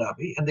Arabia Abu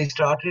Dhabi, and they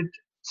started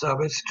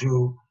service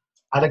to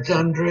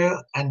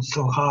Alexandria and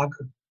Sohag,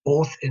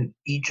 both in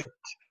Egypt.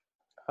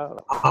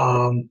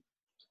 Oh.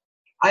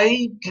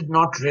 I did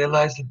not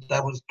realize that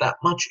there was that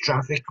much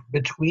traffic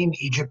between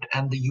Egypt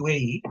and the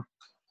UAE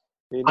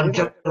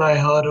until I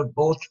heard of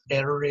both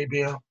Air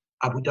Arabia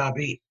Abu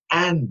Dhabi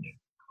and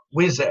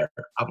Wizz Air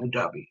Abu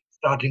Dhabi,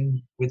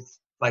 starting with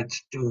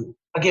flights to,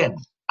 again,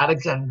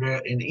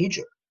 Alexandria in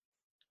Egypt.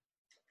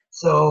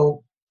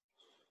 So,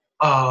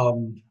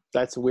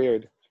 that's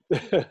weird.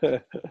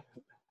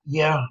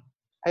 yeah.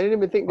 I didn't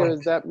even think there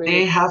was that many.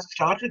 They have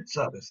started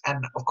service,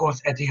 and of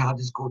course, Etihad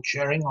is code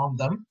sharing on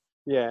them.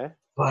 Yeah.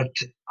 But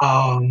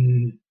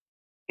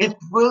it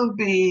will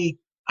be,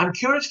 I'm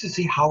curious to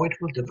see how it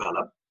will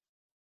develop,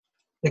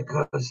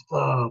 because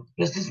the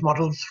business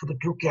models for the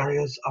two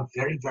carriers are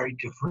very, very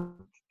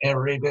different. Air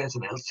Arabia is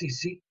an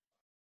LCC,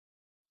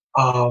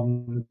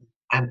 and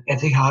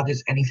Etihad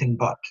is anything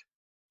but.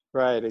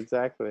 Right,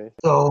 exactly.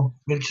 So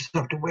we'll just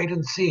have to wait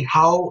and see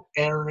how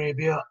Air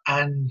Arabia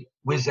and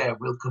Wizz Air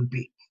will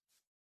compete,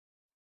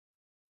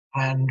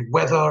 and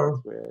whether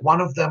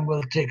one of them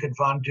will take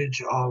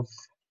advantage of,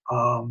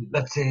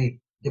 let's say,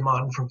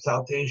 demand from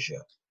South Asia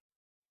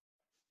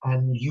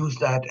and use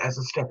that as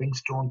a stepping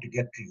stone to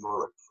get to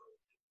Europe.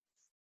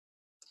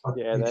 But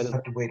yeah, we just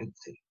have to wait and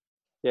see.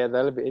 Yeah,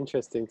 that'll be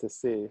interesting to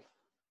see.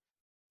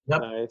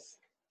 Yep. Nice.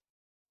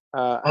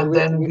 And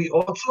then we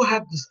also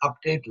had this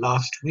update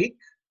last week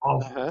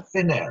of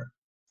Finnair.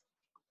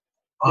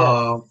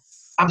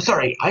 Yes. I'm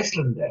sorry,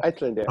 Icelandair.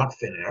 Icelandair. Not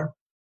Finnair.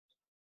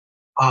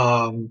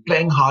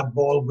 Playing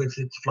hardball with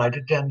its flight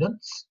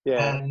attendants.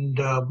 Yeah. And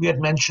we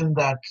had mentioned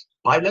that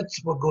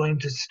pilots were going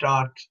to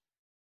start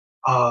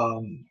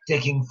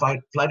taking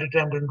flight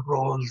attendant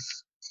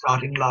roles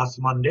starting last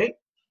Monday.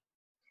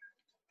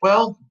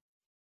 Well,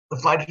 the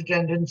flight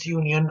attendants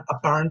union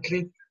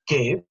apparently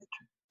caved,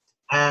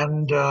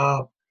 and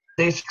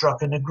they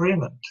struck an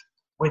agreement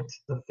with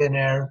the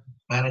Finnair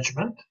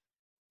management.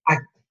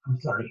 I'm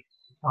sorry,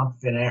 not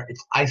Finnair,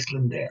 it's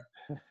Icelandair.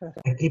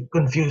 I keep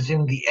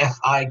confusing the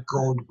FI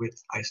code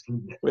with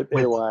Icelandair. With AY,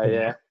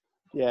 Finnair.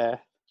 Yeah.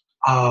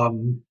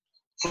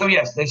 So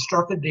yes, they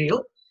struck a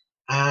deal,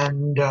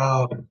 and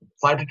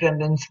flight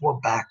attendants were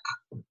back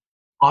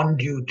on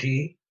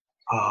duty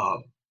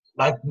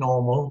like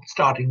normal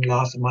starting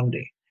last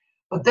Monday.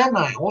 But then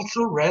I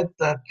also read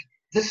that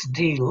this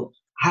deal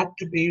had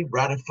to be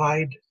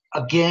ratified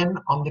again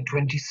on the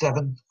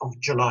 27th of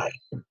July.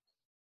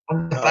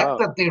 And the fact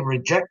that they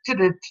rejected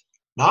it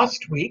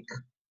last week,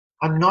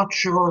 I'm not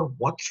sure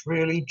what's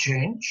really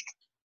changed,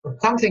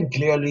 but something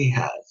clearly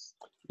has.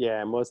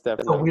 Yeah, most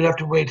definitely. So we'll have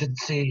to wait and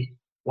see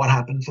what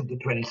happens on the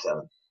 27th.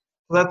 So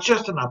that's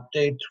just an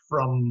update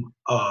from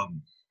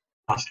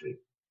last week.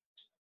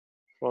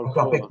 Well, a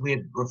topic we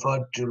had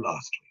referred to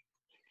last week.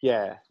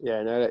 Yeah,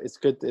 no, it's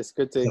good. It's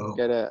good to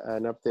get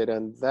an update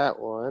on that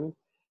one.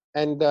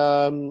 And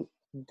the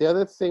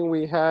other thing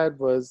we had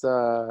was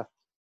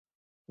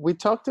we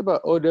talked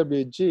about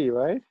OWG,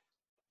 right?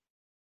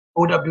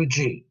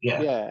 OWG,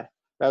 yeah. Yeah,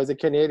 that was a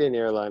Canadian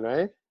airline,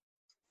 right?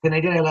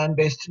 Canadian airline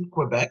based in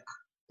Quebec.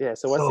 Yeah.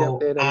 So what's the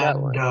update on that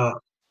one?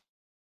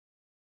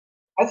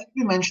 I think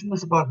we mentioned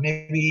this about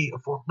maybe a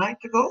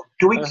fortnight ago,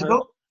 2 weeks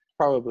ago.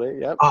 Probably,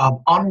 yep.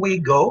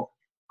 OnWeGo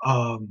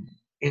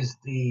is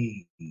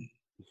the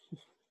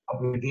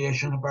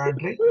abbreviation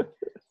apparently,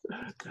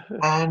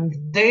 and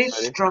they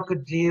struck a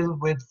deal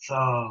with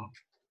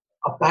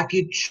a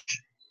package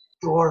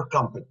tour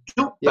company,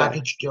 two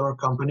package tour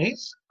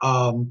companies.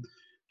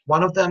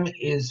 One of them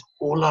is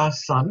Ola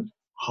Sun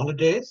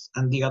Holidays,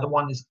 and the other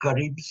one is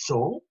Garib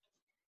Soul.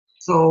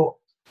 So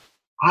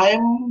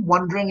I'm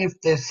wondering if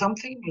there's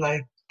something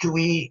like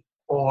TUI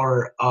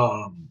or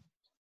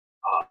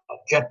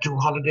Jet2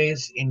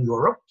 Holidays in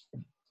Europe,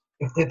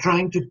 if they're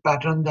trying to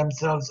pattern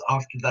themselves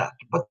after that.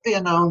 But they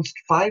announced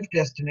 5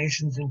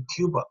 destinations in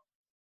Cuba,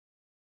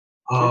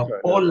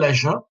 all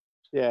leisure,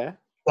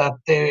 that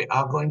they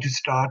are going to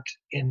start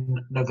in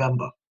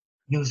November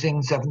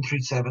using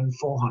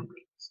 737-400s.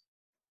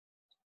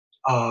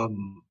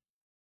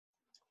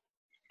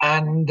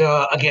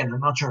 Again, I'm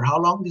not sure how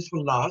long this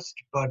will last,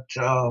 but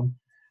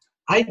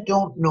I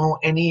don't know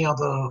any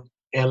other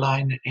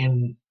airline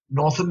in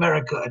North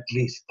America, at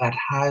least, that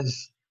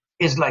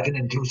is like an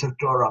inclusive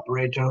tour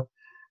operator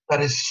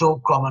that is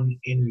so common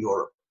in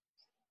Europe.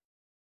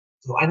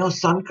 So I know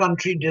Sun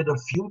Country did a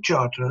few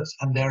charters,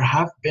 and there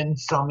have been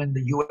some in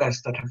the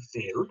US that have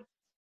failed.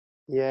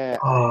 Yeah.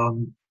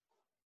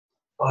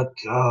 But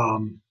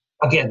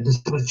again,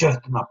 this was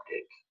just an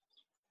update.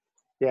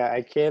 Yeah,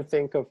 I can't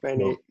think of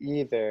any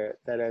either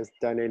that has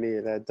done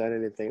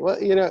anything.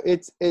 Well, you know,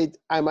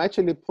 I'm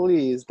actually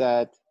pleased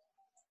that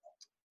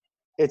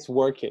it's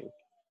working.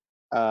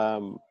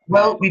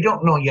 Well, we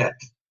don't know yet.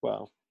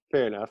 Well,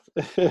 Fair enough.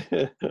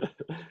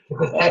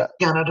 Because Air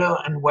Canada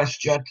and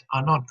WestJet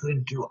are not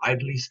going to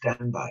idly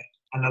stand by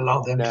and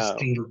allow them to No,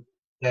 steal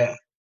their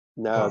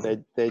no,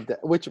 profit.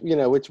 which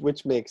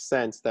which makes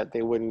sense that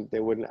they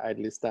wouldn't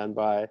idly stand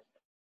by.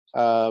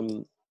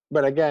 Um,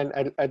 but again,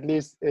 at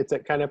least it's a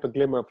kind of a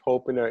glimmer of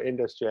hope in our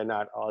industry and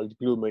not all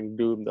gloom and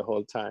doom the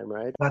whole time,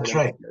 right? So That's that's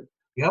right. good.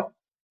 Yep.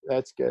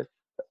 That's good.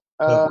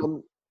 So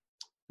Um,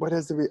 what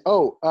is the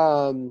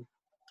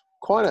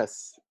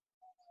Qantas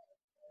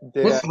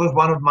did this was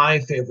one of my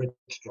favorite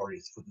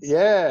stories for this. And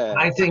yeah,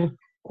 I think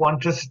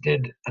Qantas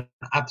did an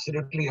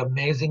absolutely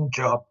amazing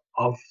job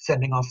of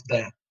sending off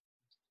their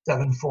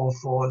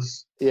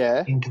 744s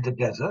yeah, into the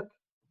desert.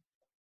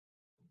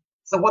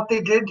 So what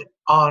they did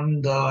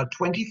on the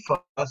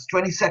 21st,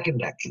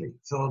 22nd actually.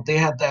 So they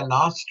had their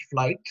last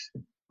flight,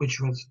 which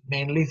was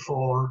mainly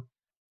for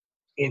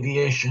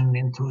aviation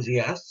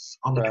enthusiasts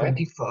on the right,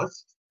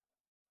 21st,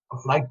 a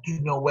flight to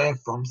nowhere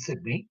from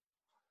Sydney.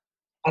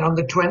 And on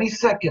the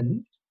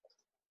 22nd,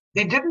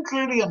 they didn't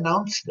really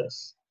announce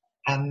this.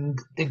 And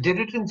they did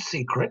it in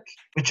secret,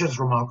 which is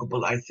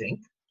remarkable, I think.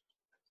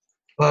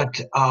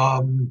 But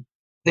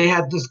they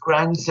had this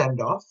grand send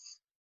off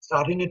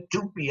starting at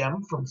 2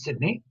 p.m. from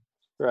Sydney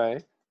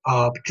right,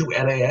 to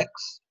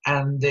LAX,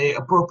 and they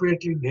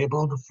appropriately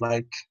named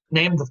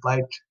the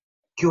flight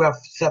QF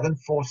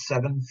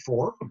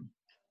 7474.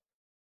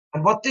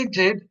 And what they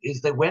did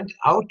is they went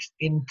out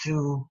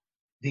into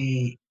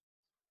the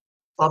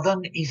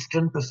southern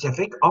eastern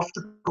Pacific off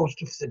the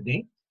coast of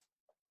Sydney,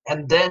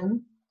 and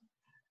then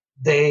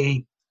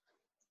they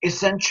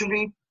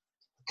essentially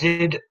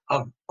did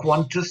a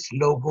Qantas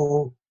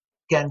logo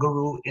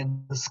kangaroo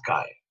in the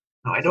sky.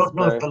 Now, I which is don't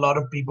know if very a lot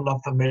of people are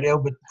familiar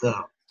with the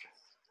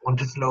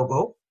Qantas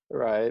logo,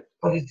 right,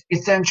 but it's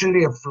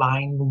essentially a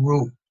flying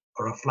roo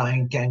or a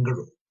flying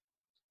kangaroo.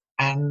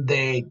 And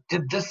they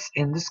did this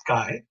in the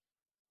sky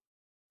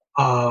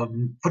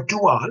for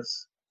 2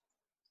 hours,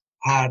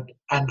 had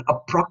an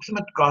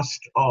approximate cost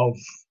of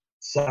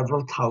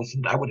several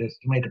thousand, I would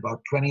estimate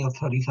about 20 or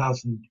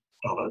 $30,000.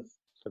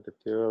 for the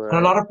fuel, And a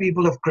right? lot of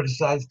people have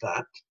criticized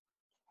that,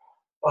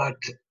 but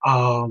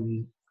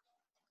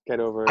Get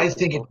over I it,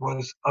 think it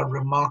was a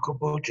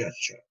remarkable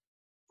gesture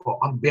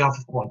on behalf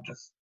of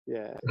Qantas,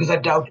 Yeah, because I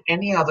doubt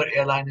any other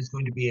airline is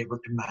going to be able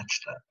to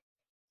match that.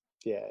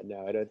 yeah,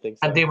 no, I don't think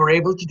And so. they were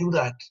able to do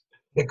that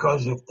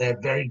because of their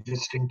very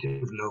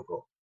distinctive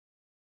logo.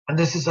 And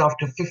this is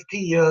after 50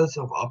 years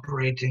of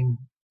operating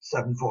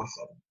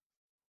 747.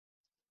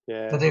 So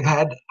Yeah. they've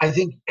had, I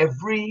think,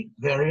 every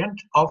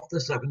variant of the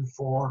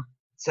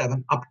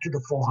 747 up to the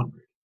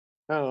 400,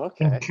 Oh,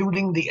 okay.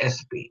 including the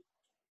SP.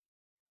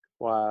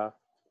 Wow. I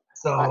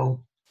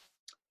So,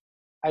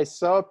 I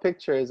saw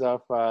pictures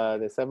of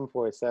the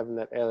 747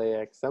 at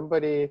LAX.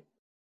 Somebody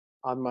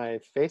on my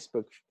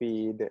Facebook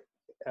feed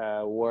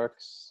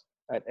works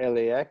at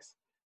LAX,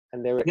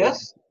 and they were able,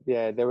 yes,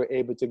 yeah, they were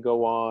able to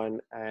go on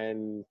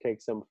and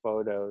take some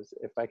photos.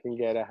 If I can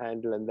get a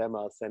handle on them,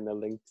 I'll send a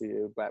link to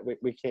you. But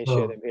we can't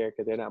share so, them here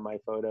because they're not my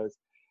photos.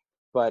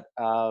 But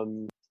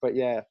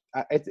yeah,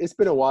 it's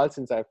been a while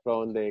since I've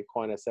flown the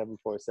Qantas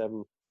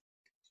 747.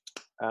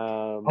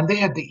 Um, and they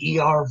had the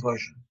ER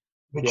version,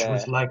 which yeah,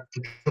 was like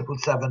the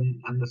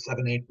 777 and the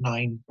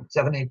 789,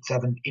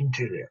 787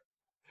 interior.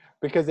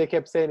 because they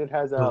kept saying it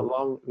has a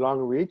So, long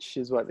reach,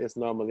 is what this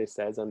normally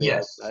says on the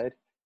yes, outside.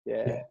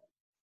 Yeah, yeah.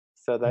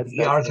 so And that's the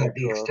that's ERs very had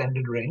the cool.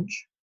 extended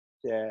range.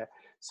 Yeah.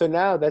 So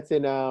now that's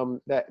in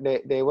that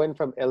they went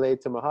from LA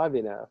to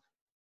Mojave now.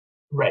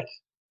 Right.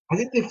 I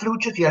think they flew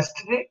just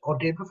yesterday or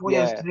day before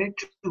Yeah, yesterday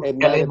to it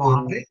might LA have been.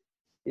 Mojave.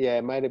 Yeah,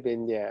 it might have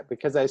been. Yeah,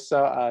 because I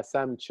saw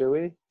Sam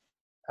Chewy.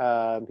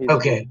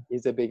 Okay.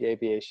 He's a big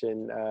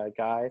aviation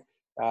guy.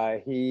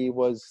 He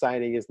was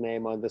signing his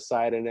name on the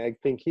side, and I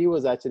think he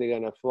was actually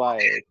gonna fly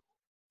it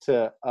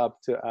to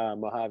up to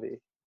Mojave.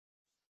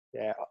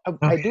 Yeah, I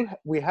Okay. do.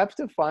 We have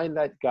to find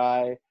that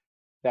guy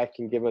that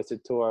can give us a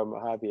tour of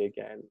Mojave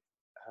again.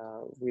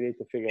 We need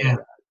to figure Yeah.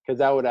 that out because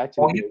that would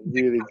actually Or be a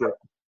really good.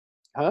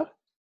 Huh?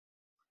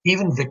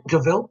 even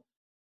Victorville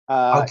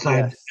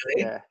outside Yes,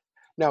 LA. yeah.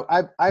 Now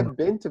I've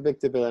been to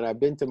Victorville and I've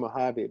been to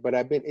Mojave, but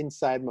I've been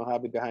inside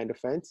Mojave behind the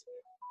fence,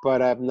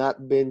 but I've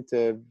not been to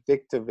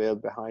Victorville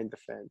behind the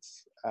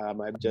fence.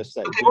 I've just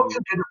like But they been, also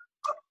did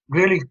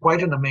really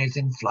quite an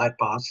amazing fly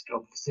past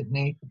of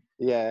Sydney,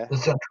 yeah, the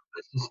Central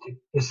Business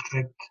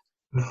District,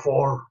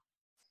 before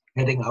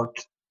heading out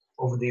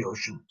over the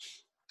ocean.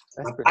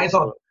 that's But pretty I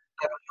thought cool.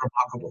 that was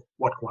remarkable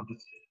what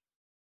Qantas did.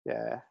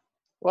 Yeah.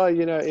 Well,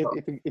 So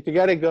if you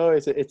gotta go,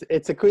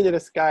 it's a Queen of the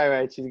Sky,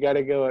 right? She's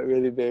gotta go out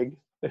really big.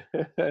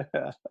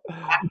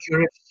 I'm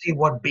curious to see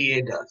what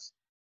BA does.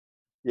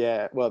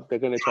 Yeah. Well, they're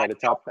gonna try Try to to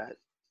top top that. it.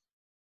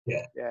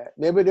 Yeah. Yeah.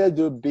 Maybe they'll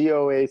do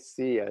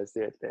BOAC as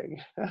their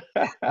thing.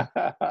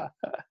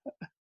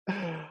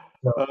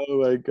 So,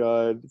 Oh my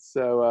God.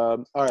 So,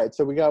 all right.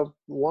 So we got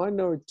one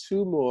or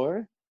two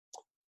more.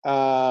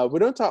 We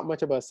don't talk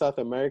much about South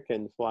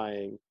American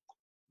flying,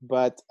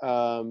 but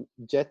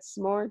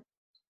JetSmart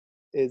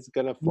is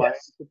gonna fly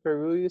yes. to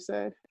Peru, you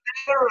said?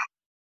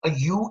 a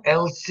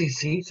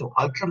ULCC, so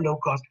ultra low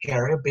cost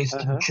carrier based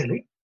in Uh-huh.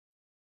 Chile.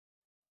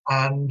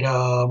 And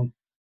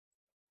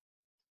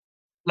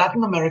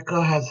Latin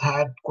America has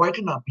had quite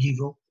an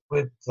upheaval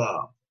with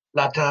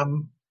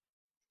LATAM,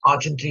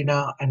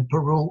 Argentina, and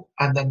Peru,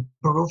 and then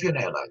Peruvian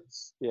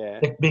Airlines Yeah.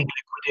 being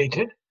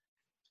liquidated.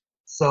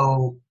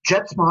 So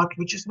JetSmart,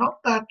 which is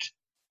not that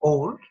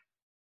old,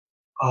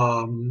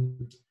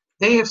 um,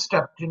 they have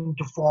stepped in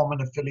to form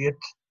an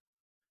affiliate,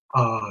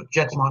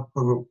 JetSmart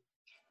Peru.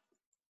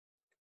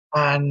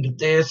 And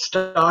they're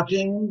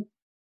starting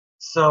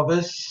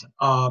service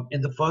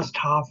in the first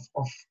half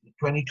of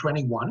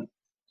 2021.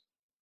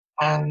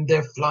 And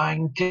they're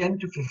flying 10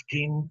 to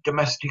 15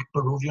 domestic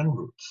Peruvian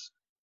routes.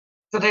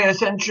 So they're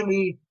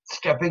essentially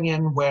stepping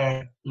in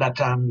where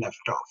LATAM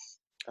left off.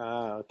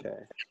 Ah,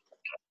 okay.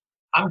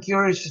 I'm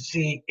curious to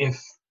see if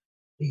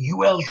the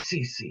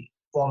ULCC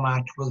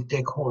format will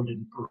take hold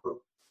in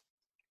Peru,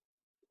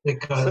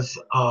 because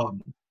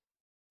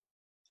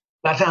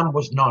LATAM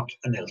was not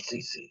an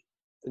LCC.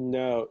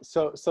 No.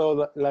 So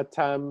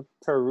Latam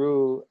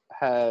Peru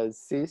has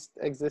ceased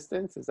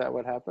existence. Is that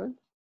what happened?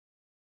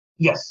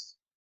 Yes.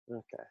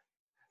 Okay.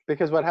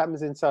 Because what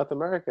happens in South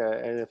America,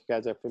 and if you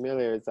guys are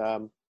familiar, is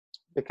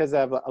because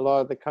of a lot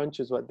of the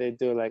countries, what they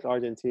do, like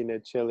Argentina,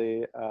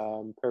 Chile,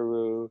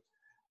 Peru,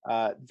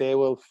 they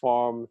will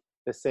form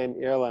the same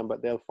airline,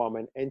 but they'll form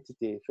an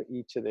entity for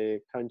each of the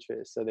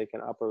countries, so they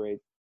can operate,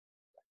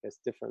 I guess,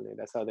 differently.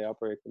 That's how they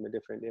operate in the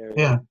different areas.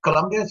 Yeah,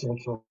 Colombia is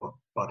also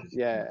participating.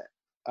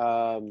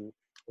 Yeah.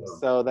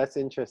 So that's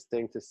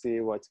interesting to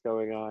see what's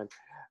going on.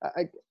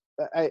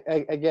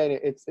 Again,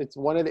 it's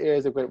one of the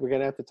areas that we're going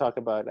to have to talk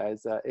about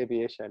as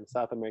aviation,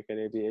 South American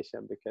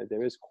aviation, because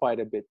there is quite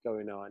a bit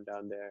going on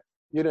down there.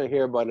 You don't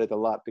hear about it a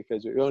lot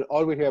because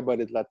all we hear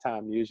about is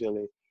LATAM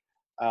usually.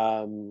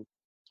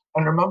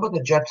 And remember,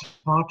 the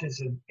JetSmart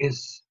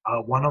is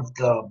one of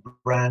the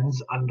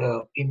brands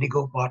under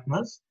Indigo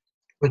Partners,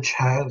 which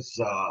has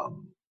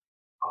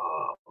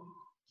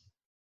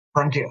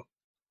Frontier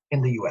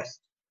in the US.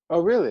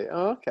 Oh, really?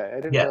 Oh, okay.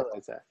 I didn't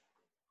realize that.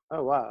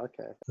 Oh, wow.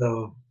 Okay.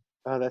 So,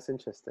 oh, that's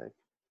interesting.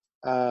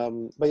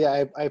 But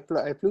yeah, I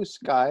flew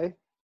Sky.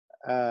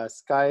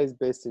 Sky is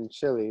based in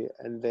Chile,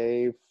 and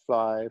they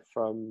fly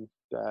from.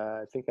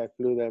 I think I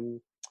flew them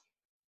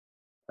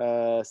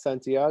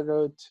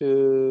Santiago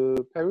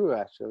to Peru.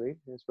 Actually,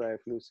 that's where I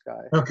flew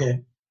Sky. Okay.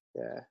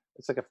 Yeah,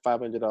 it's like a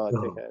 $500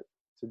 ticket.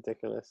 It's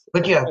ridiculous.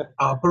 But yeah,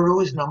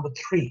 Peru is number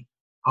 3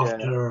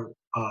 after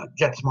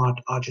JetSmart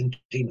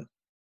Argentina.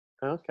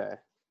 Okay.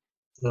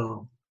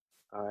 So.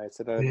 All right.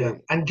 So yeah,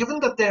 and given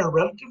that they're a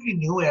relatively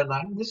new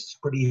airline, this is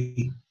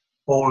pretty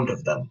bold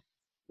of them.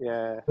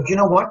 Yeah. But you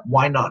know what?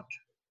 Why not?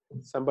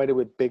 Somebody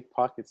with big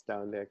pockets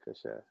down there,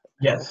 Kusha.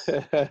 Yes.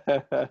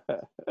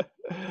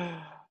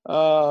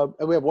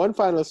 And we have one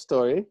final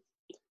story.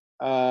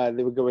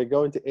 We're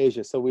going to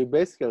Asia. So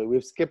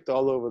we've skipped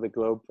all over the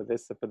globe for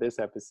this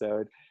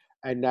episode,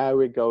 and now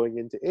we're going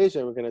into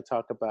Asia. We're going to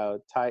talk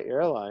about Thai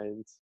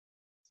Airlines,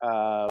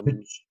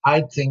 which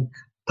I think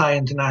Thai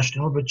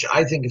International, which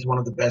I think is one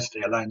of the best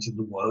airlines in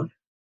the world.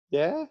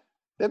 Yeah,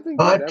 they've been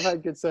good. I've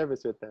had good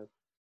service with them.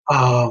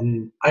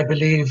 I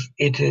believe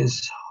it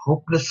is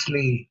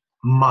hopelessly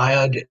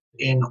mired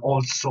in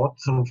all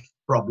sorts of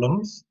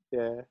problems.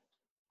 Yeah.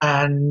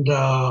 And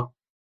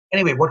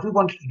anyway, what we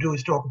wanted to do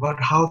is talk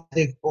about how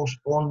they've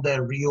postponed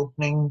their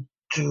reopening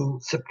to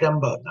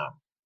September now.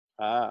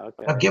 Ah,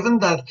 okay. Now, given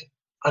that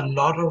a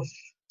lot of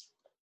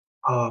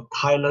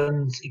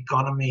Thailand's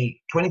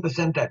economy,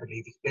 20%, I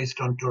believe, is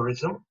based on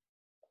tourism,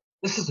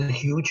 this is a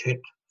huge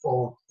hit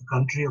for the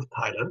country of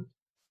Thailand.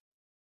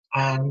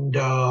 And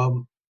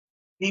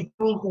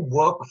people who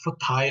work for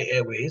Thai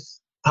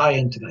Airways, Thai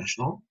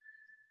International,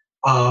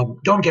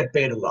 don't get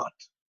paid a lot.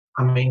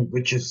 I mean,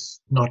 which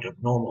is not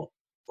abnormal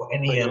for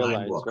any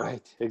airline worker.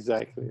 Right,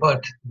 exactly.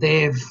 But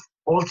they've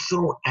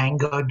also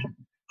angered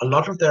a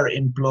lot of their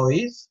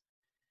employees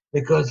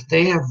because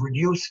they have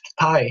reduced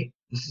Thai,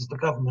 this is the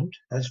government,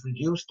 has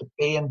reduced the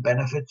pay and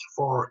benefits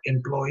for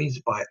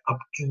employees by up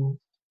to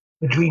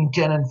between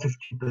 10 and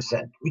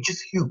 50%, which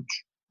is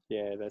huge.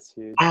 Yeah, that's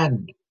huge.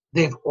 And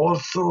they've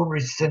also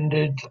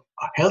rescinded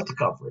health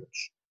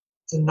coverage.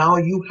 So now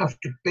you have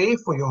to pay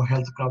for your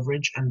health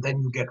coverage and then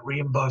you get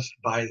reimbursed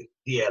by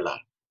the airline.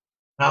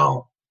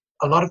 Now,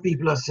 a lot of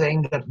people are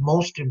saying that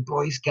most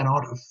employees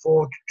cannot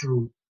afford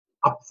to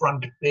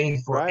upfront pay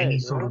for any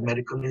sort of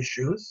medical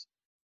issues.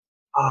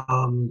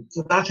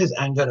 So that has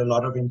angered a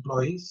lot of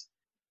employees.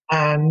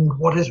 And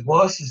what is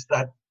worse is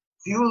that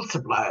fuel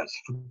suppliers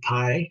for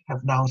Thai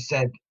have now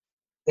said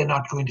they're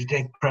not going to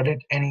take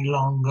credit any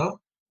longer,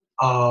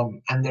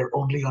 and they're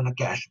only on a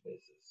cash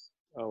basis.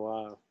 Oh,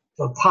 wow.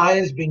 So Thai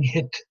is being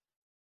hit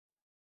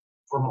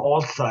from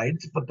all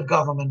sides, but the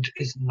government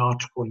is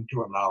not going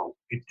to allow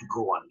it to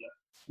go under.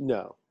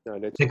 No,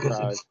 that's because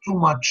it's too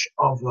much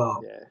of a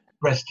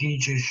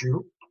prestige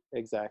issue.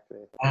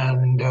 Exactly.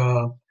 And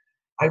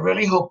I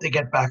really hope they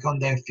get back on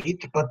their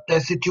feet, but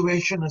their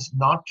situation is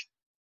not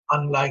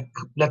unlike,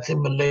 let's say,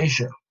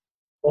 Malaysia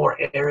or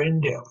Air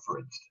India, for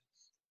instance.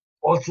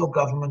 also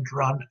government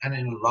run and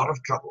in a lot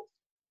of trouble.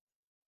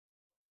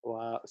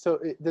 Wow. So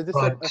does this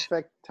But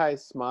affect Thai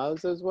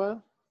Smiles as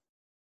well?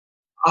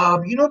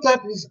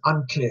 that is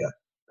unclear.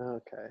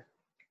 Okay.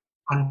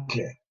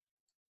 Unclear.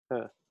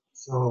 Huh.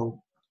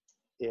 So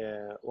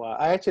Yeah. Well,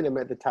 I actually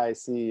met the Thai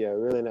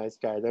CEO, really nice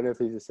guy. I don't know if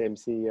he's the same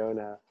CEO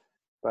now,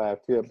 but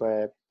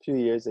a few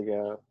years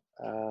ago,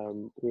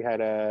 we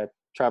had a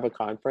travel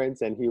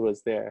conference and he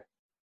was there.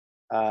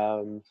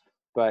 Um,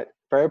 but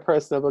very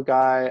personable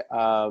guy.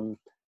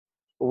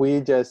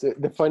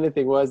 The funny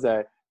thing was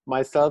that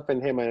myself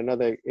and him and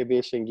another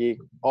aviation geek,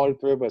 all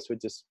three of us were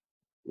just,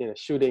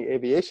 shooting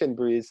aviation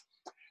breeze,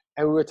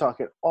 and we were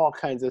talking all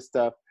kinds of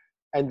stuff.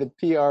 And the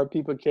PR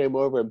people came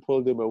over and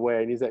pulled him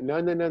away, and he's like, "No,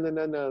 no, no, no,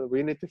 no, no.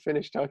 We need to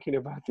finish talking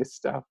about this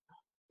stuff."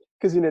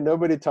 Because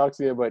nobody talks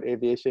to me about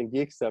aviation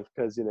geek stuff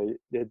because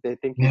they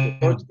think his yeah,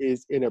 approach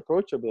is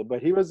inapproachable.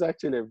 But he was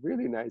actually a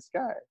really nice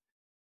guy.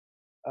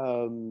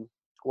 Um,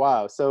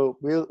 wow. So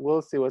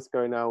we'll see what's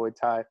going on with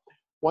Thai.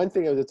 One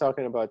thing I was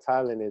talking about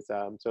Thailand is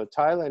so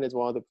Thailand is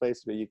one of the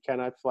places where you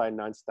cannot fly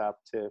nonstop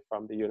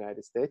from the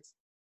United States.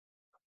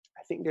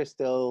 I think there's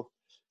still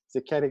it's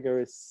a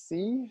category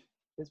C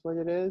is what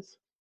it is.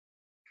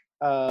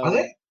 are Um,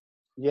 they?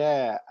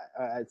 yeah.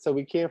 So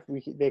they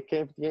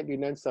can't do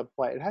nonstop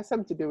flight. It has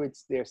something to do with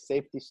their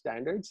safety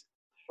standards.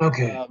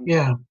 Okay, Um,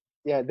 yeah.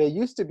 yeah, they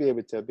used to be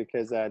able to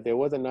because there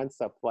was a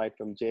nonstop flight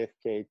from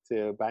JFK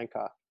to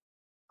Bangkok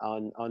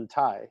on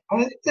Thai.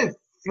 I think they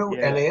flew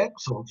Yeah,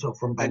 LAX also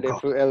from and they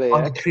Bangkok flew on the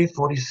LAX.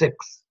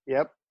 346.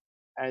 Yep,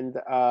 and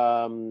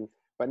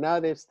but now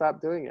they've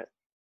stopped doing it.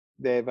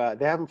 They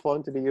haven't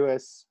flown to the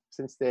U.S.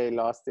 since they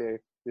lost their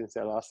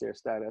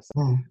status,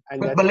 Hmm. and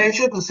But that's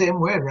Malaysia the same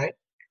way, right?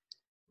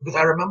 Because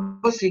I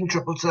remember seeing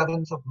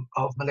 777s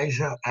of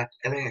Malaysia at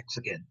LAX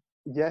again.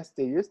 yes,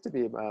 they used to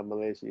be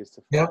Malaysia used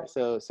to fly. Yep.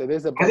 So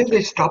there's a I think bunch they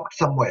of stopped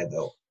somewhere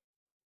though.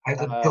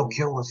 Either um,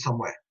 Tokyo or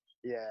somewhere.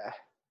 yeah.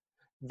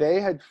 Thai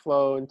had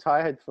flown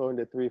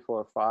the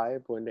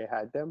 345 when they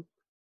had them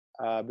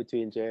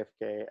between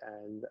JFK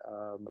and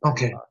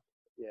Okay. Bangkok.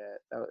 Yeah,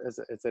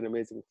 it's an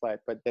amazing flight,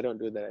 but they don't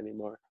do that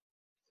anymore.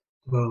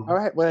 All Well,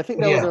 right. Well, but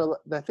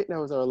yeah, I think that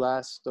was our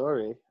last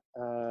story.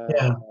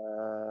 yeah.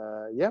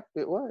 Yep,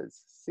 it was.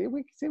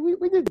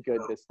 We did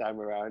good this time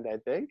around, I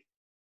think.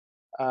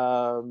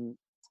 Um,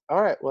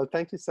 all right. Well,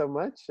 thank you so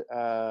much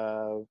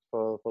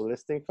for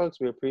listening, folks.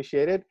 We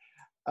appreciate it.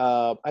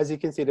 As you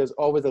can see, there's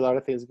always a lot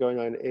of things going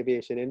on in the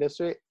aviation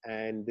industry,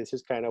 and this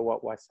is kind of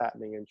what's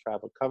happening in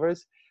travel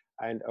covers.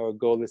 And our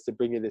goal is to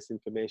bring you this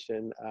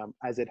information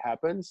as it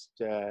happens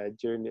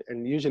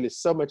and usually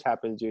so much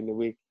happens during the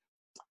week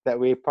that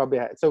we probably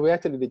had. So we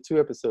actually did 2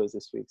 episodes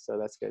this week, so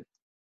that's good.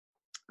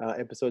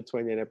 Episode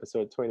 20 and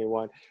episode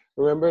 21.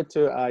 Remember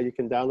you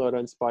can download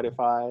on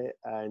Spotify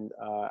and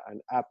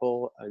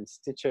Apple and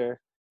Stitcher,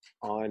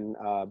 on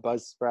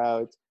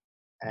Buzzsprout,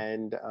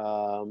 and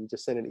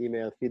just send an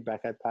email,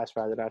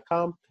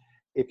 feedback@passrider.com.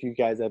 If you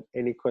guys have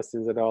any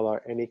questions at all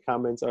or any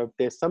comments, or if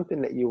there's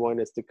something that you want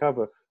us to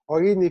cover,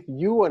 or even if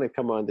you want to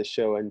come on the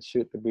show and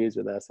shoot the breeze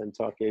with us and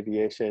talk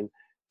aviation,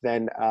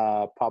 then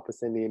pop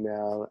us an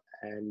email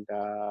and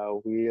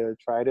we'll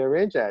try to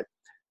arrange that.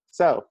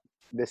 So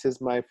this is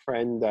my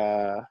friend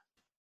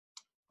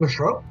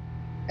Bushra.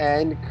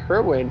 and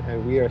Kerwin,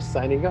 and we are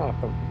signing off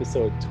from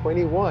episode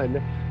 21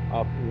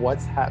 of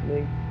What's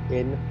Happening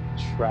in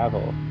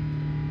Travel.